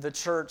in the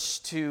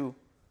church to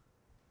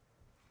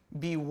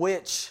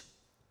bewitch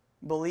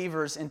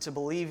believers into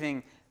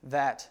believing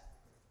that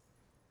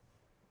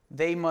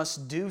they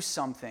must do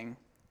something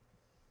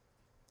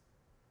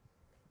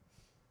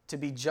to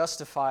be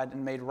justified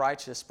and made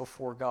righteous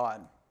before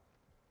God.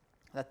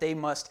 That they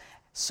must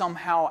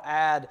somehow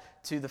add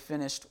to the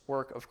finished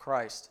work of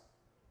Christ.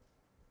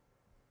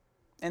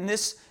 And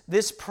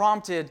this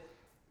prompted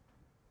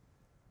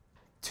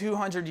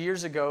 200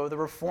 years ago the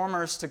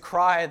Reformers to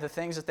cry the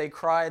things that they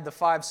cried, the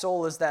five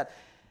solas, that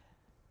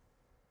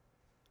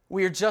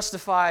we are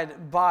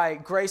justified by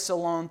grace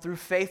alone, through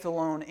faith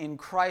alone, in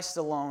Christ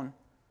alone,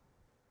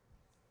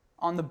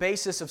 on the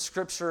basis of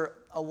Scripture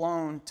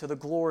alone, to the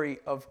glory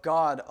of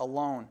God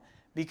alone.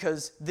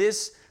 Because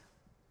this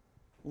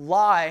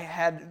lie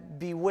had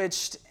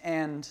bewitched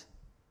and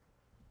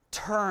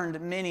turned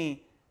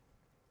many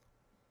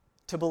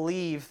to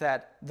believe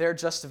that their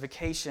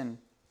justification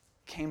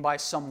came by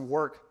some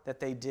work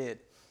that they did.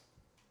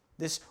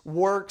 This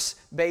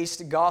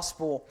works-based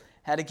gospel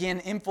had again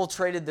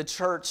infiltrated the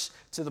church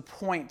to the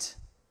point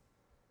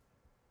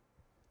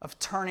of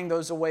turning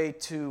those away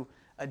to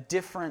a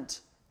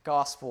different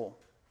gospel.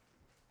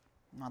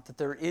 Not that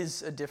there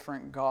is a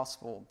different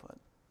gospel, but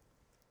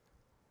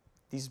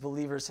these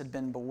believers had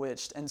been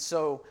bewitched. And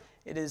so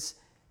it is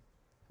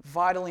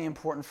vitally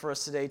important for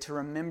us today to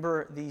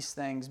remember these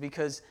things,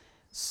 because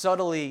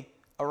subtly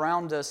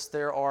around us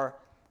there are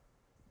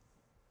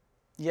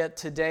yet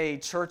today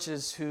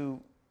churches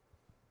who,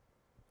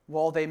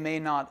 while they may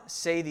not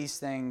say these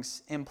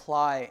things,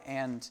 imply,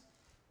 and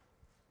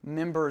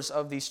members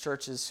of these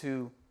churches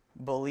who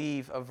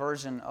believe a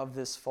version of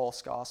this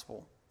false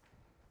gospel.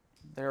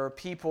 There are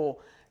people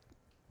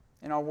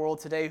in our world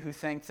today who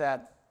think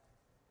that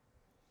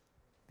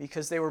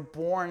because they were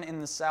born in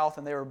the South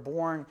and they were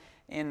born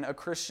in a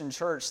Christian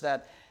church,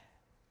 that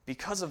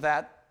because of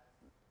that,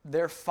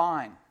 they're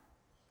fine.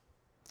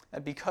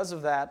 That because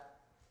of that,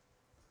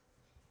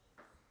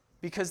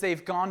 because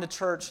they've gone to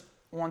church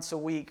once a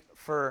week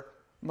for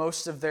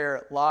most of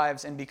their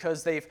lives, and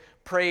because they've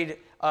prayed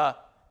a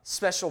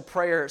special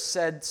prayer,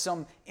 said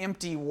some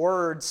empty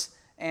words,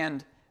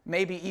 and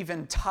maybe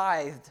even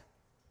tithed,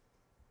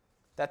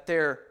 that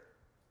they're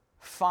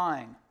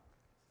fine.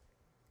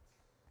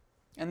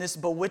 And this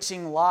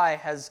bewitching lie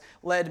has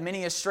led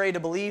many astray to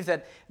believe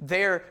that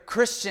they're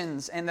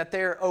Christians and that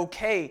they're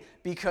okay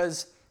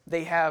because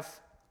they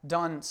have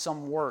done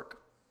some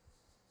work.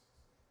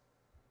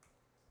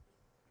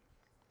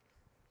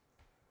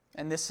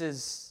 And this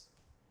is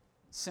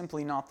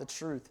simply not the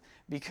truth,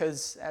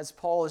 because as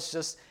Paul has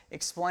just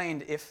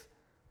explained, if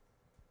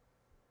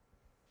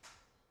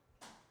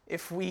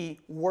we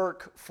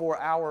work for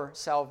our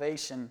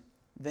salvation,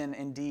 then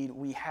indeed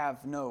we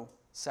have no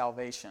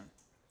salvation.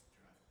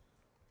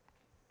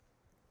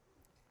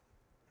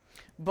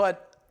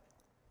 But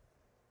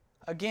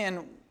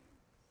again,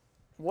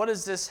 what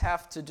does this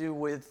have to do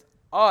with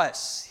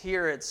us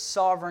here at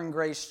Sovereign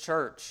Grace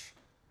Church?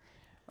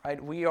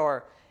 Right? We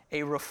are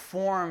a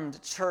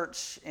Reformed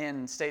church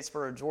in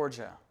Statesboro,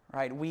 Georgia.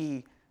 Right?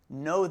 We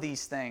know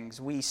these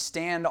things. We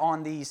stand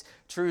on these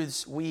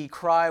truths. We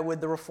cry with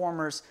the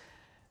Reformers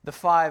the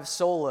five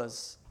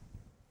solas.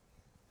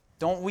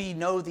 Don't we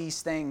know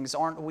these things?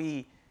 Aren't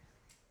we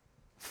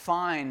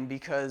fine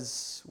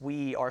because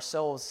we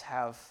ourselves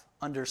have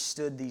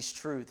understood these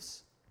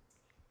truths?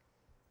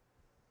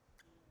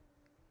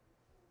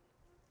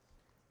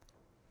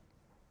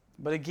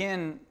 But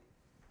again,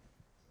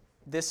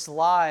 this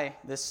lie,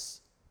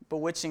 this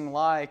bewitching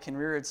lie, can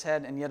rear its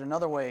head in yet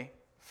another way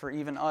for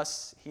even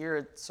us here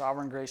at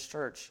Sovereign Grace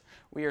Church.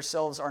 We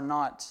ourselves are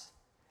not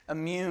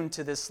immune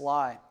to this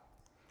lie.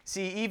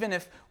 See, even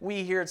if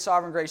we here at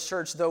Sovereign Grace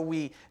Church, though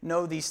we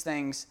know these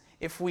things,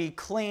 if we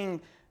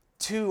cling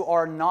to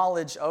our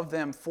knowledge of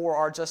them for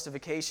our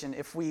justification,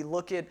 if we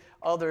look at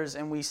others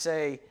and we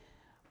say,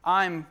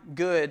 I'm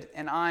good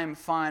and I'm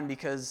fine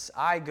because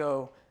I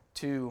go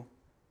to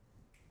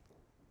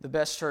the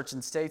best church in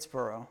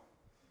Statesboro.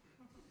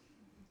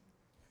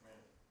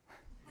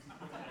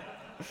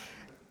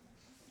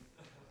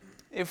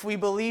 If we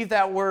believe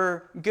that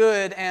we're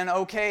good and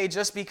okay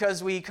just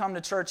because we come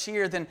to church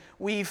here, then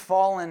we've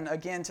fallen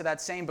again to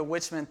that same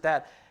bewitchment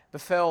that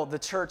befell the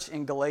church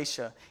in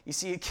Galatia. You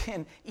see,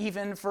 again,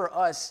 even for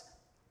us,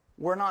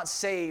 we're not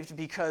saved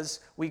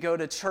because we go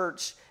to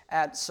church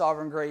at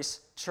Sovereign Grace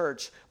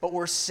Church, but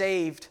we're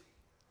saved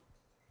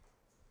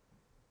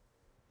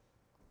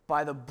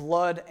by the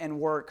blood and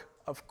work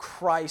of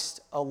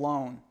Christ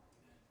alone.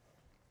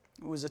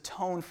 It was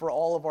atoned for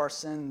all of our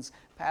sins,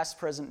 past,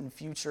 present, and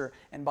future,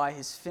 and by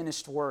His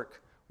finished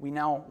work, we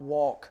now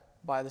walk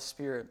by the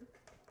Spirit.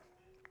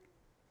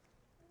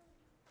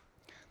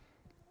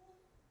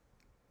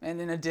 And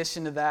in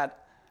addition to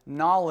that,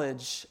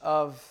 knowledge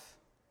of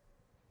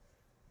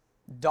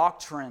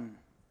doctrine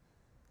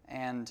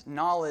and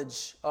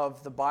knowledge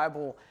of the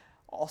Bible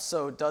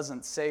also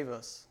doesn't save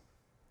us,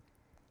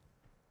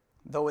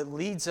 though it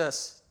leads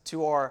us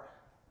to our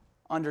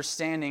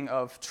understanding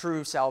of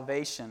true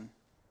salvation.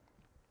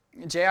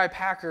 J.I.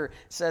 Packer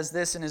says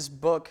this in his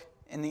book,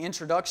 in the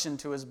introduction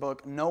to his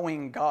book,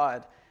 Knowing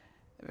God.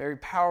 A very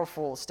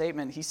powerful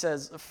statement. He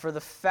says, "For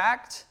the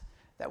fact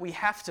that we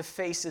have to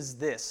face is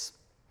this,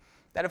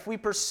 that if we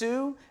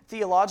pursue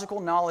theological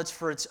knowledge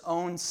for its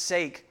own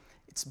sake,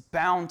 it's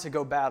bound to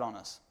go bad on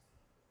us.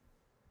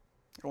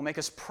 It will make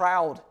us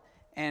proud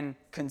and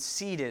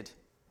conceited.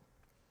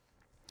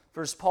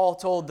 For as Paul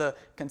told the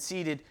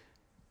conceited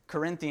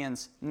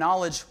Corinthians,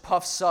 knowledge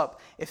puffs up.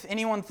 If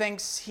anyone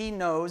thinks he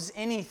knows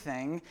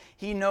anything,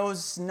 he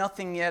knows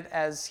nothing yet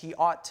as he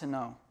ought to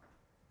know.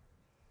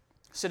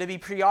 So to be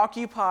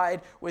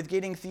preoccupied with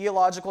getting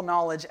theological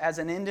knowledge as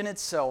an end in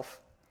itself,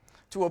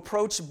 to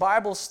approach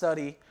Bible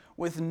study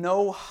with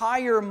no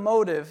higher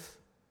motive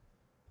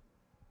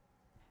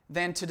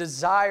than to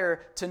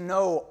desire to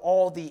know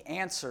all the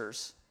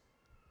answers,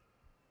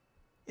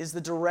 is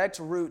the direct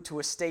route to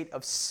a state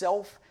of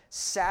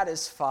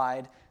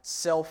self-satisfied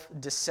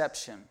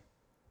self-deception.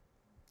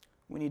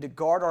 We need to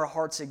guard our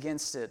hearts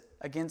against it,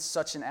 against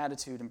such an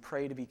attitude, and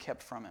pray to be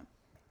kept from it.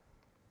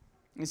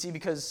 You see,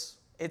 because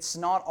it's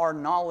not our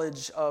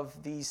knowledge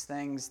of these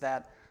things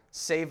that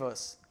save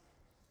us,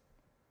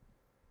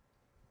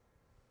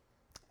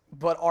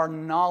 but our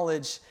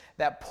knowledge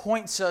that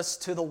points us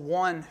to the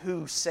one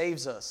who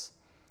saves us.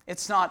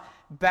 It's not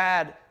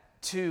bad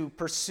to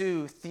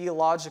pursue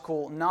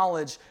theological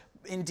knowledge.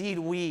 Indeed,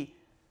 we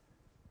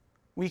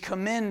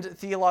commend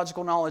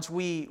theological knowledge.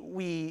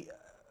 We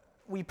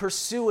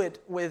pursue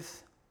it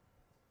with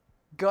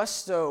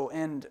gusto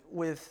and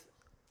with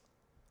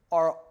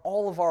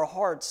all of our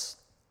hearts.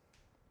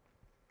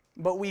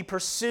 But we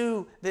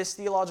pursue this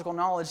theological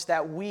knowledge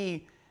that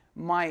we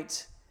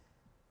might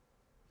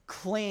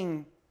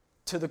cling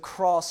to the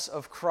cross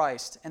of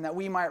Christ, and that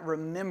we might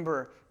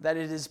remember that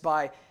it is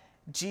by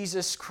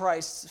Jesus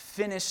Christ's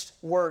finished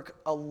work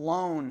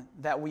alone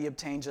that we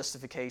obtain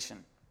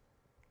justification.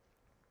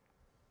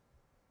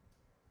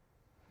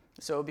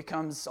 So it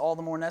becomes all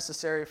the more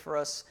necessary for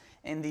us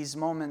in these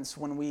moments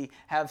when we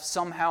have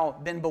somehow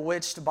been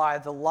bewitched by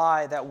the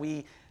lie that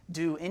we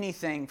do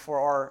anything for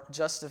our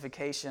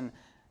justification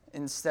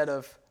instead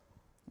of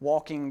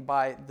walking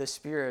by the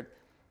Spirit.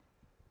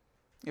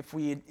 If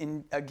we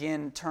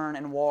again turn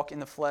and walk in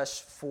the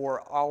flesh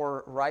for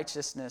our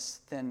righteousness,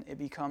 then it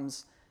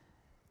becomes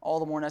all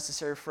the more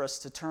necessary for us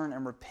to turn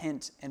and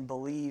repent and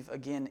believe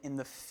again in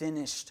the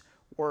finished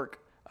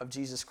work of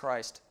Jesus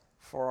Christ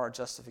for our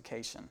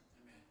justification,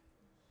 Amen,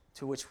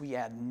 to which we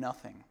add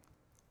nothing.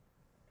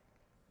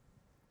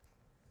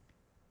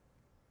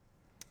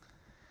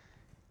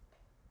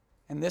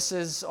 And this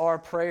is our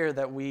prayer,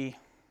 that we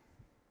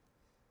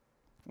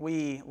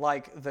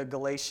like the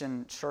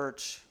Galatian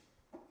church,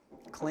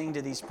 cling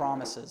to these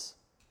promises,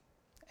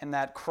 and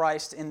that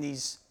Christ in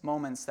these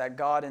moments, that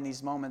God in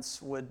these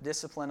moments would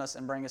discipline us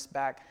and bring us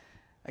back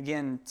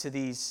again to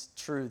these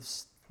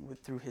truths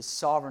through His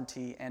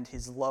sovereignty and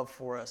His love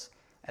for us,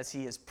 as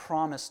He has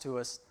promised to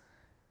us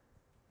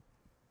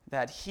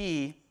that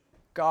He,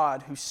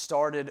 God, who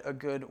started a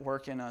good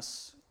work in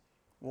us,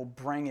 will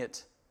bring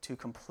it to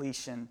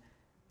completion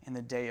in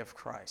the day of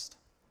Christ.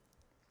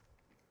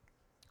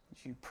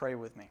 Would you pray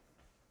with me?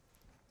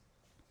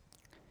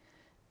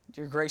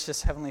 Dear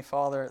gracious Heavenly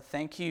Father,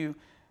 thank you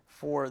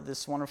for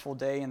this wonderful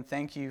day, and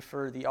thank you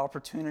for the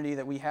opportunity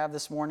that we have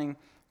this morning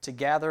to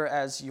gather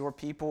as your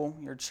people,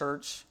 your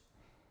church,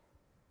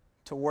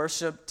 to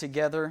worship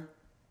together,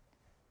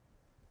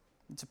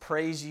 and to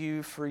praise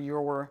you for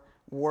your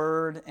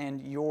word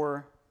and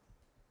your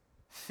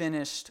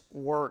finished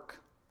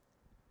work.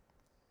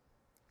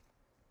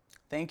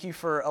 Thank you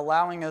for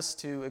allowing us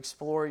to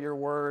explore your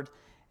word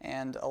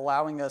and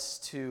allowing us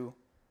to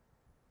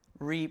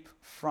reap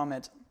from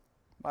it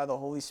by the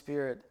Holy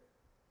Spirit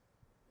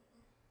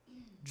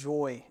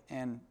joy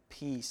and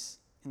peace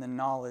in the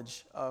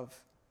knowledge of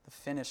the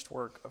finished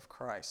work of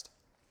Christ.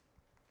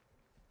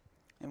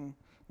 And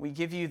we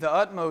give you the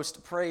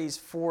utmost praise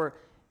for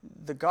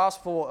the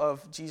gospel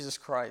of Jesus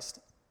Christ.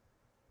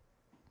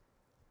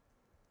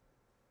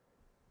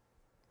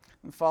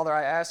 And Father,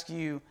 I ask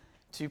you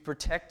to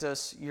protect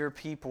us, your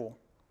people,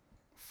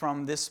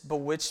 from this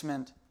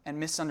bewitchment and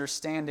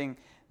misunderstanding,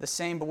 the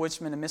same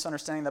bewitchment and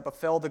misunderstanding that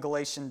befell the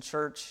Galatian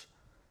church,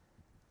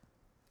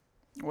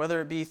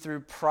 whether it be through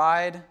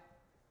pride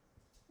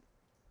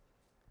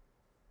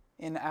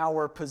in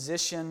our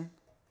position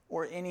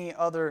or any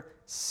other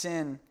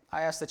sin.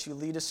 I ask that you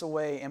lead us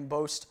away and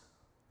boast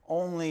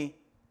only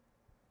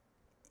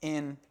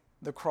in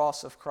the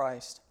cross of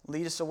Christ.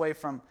 Lead us away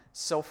from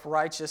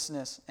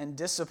self-righteousness and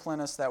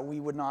discipline us that we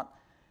would not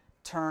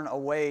turn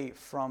away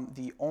from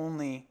the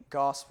only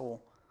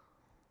gospel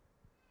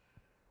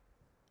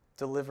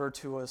delivered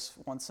to us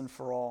once and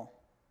for all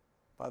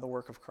by the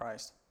work of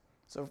Christ.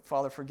 So,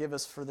 Father, forgive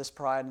us for this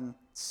pride and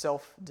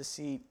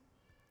self-deceit.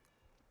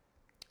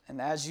 And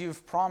as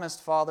you've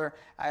promised, Father,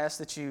 I ask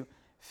that you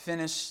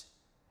finish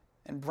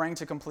and bring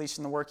to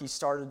completion the work you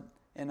started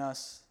in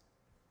us.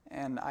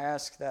 And I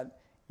ask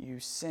that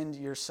you send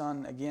your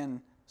Son again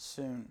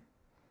soon.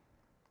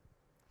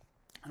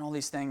 And all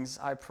these things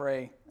I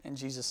pray in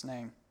Jesus'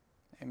 name.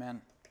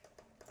 Amen.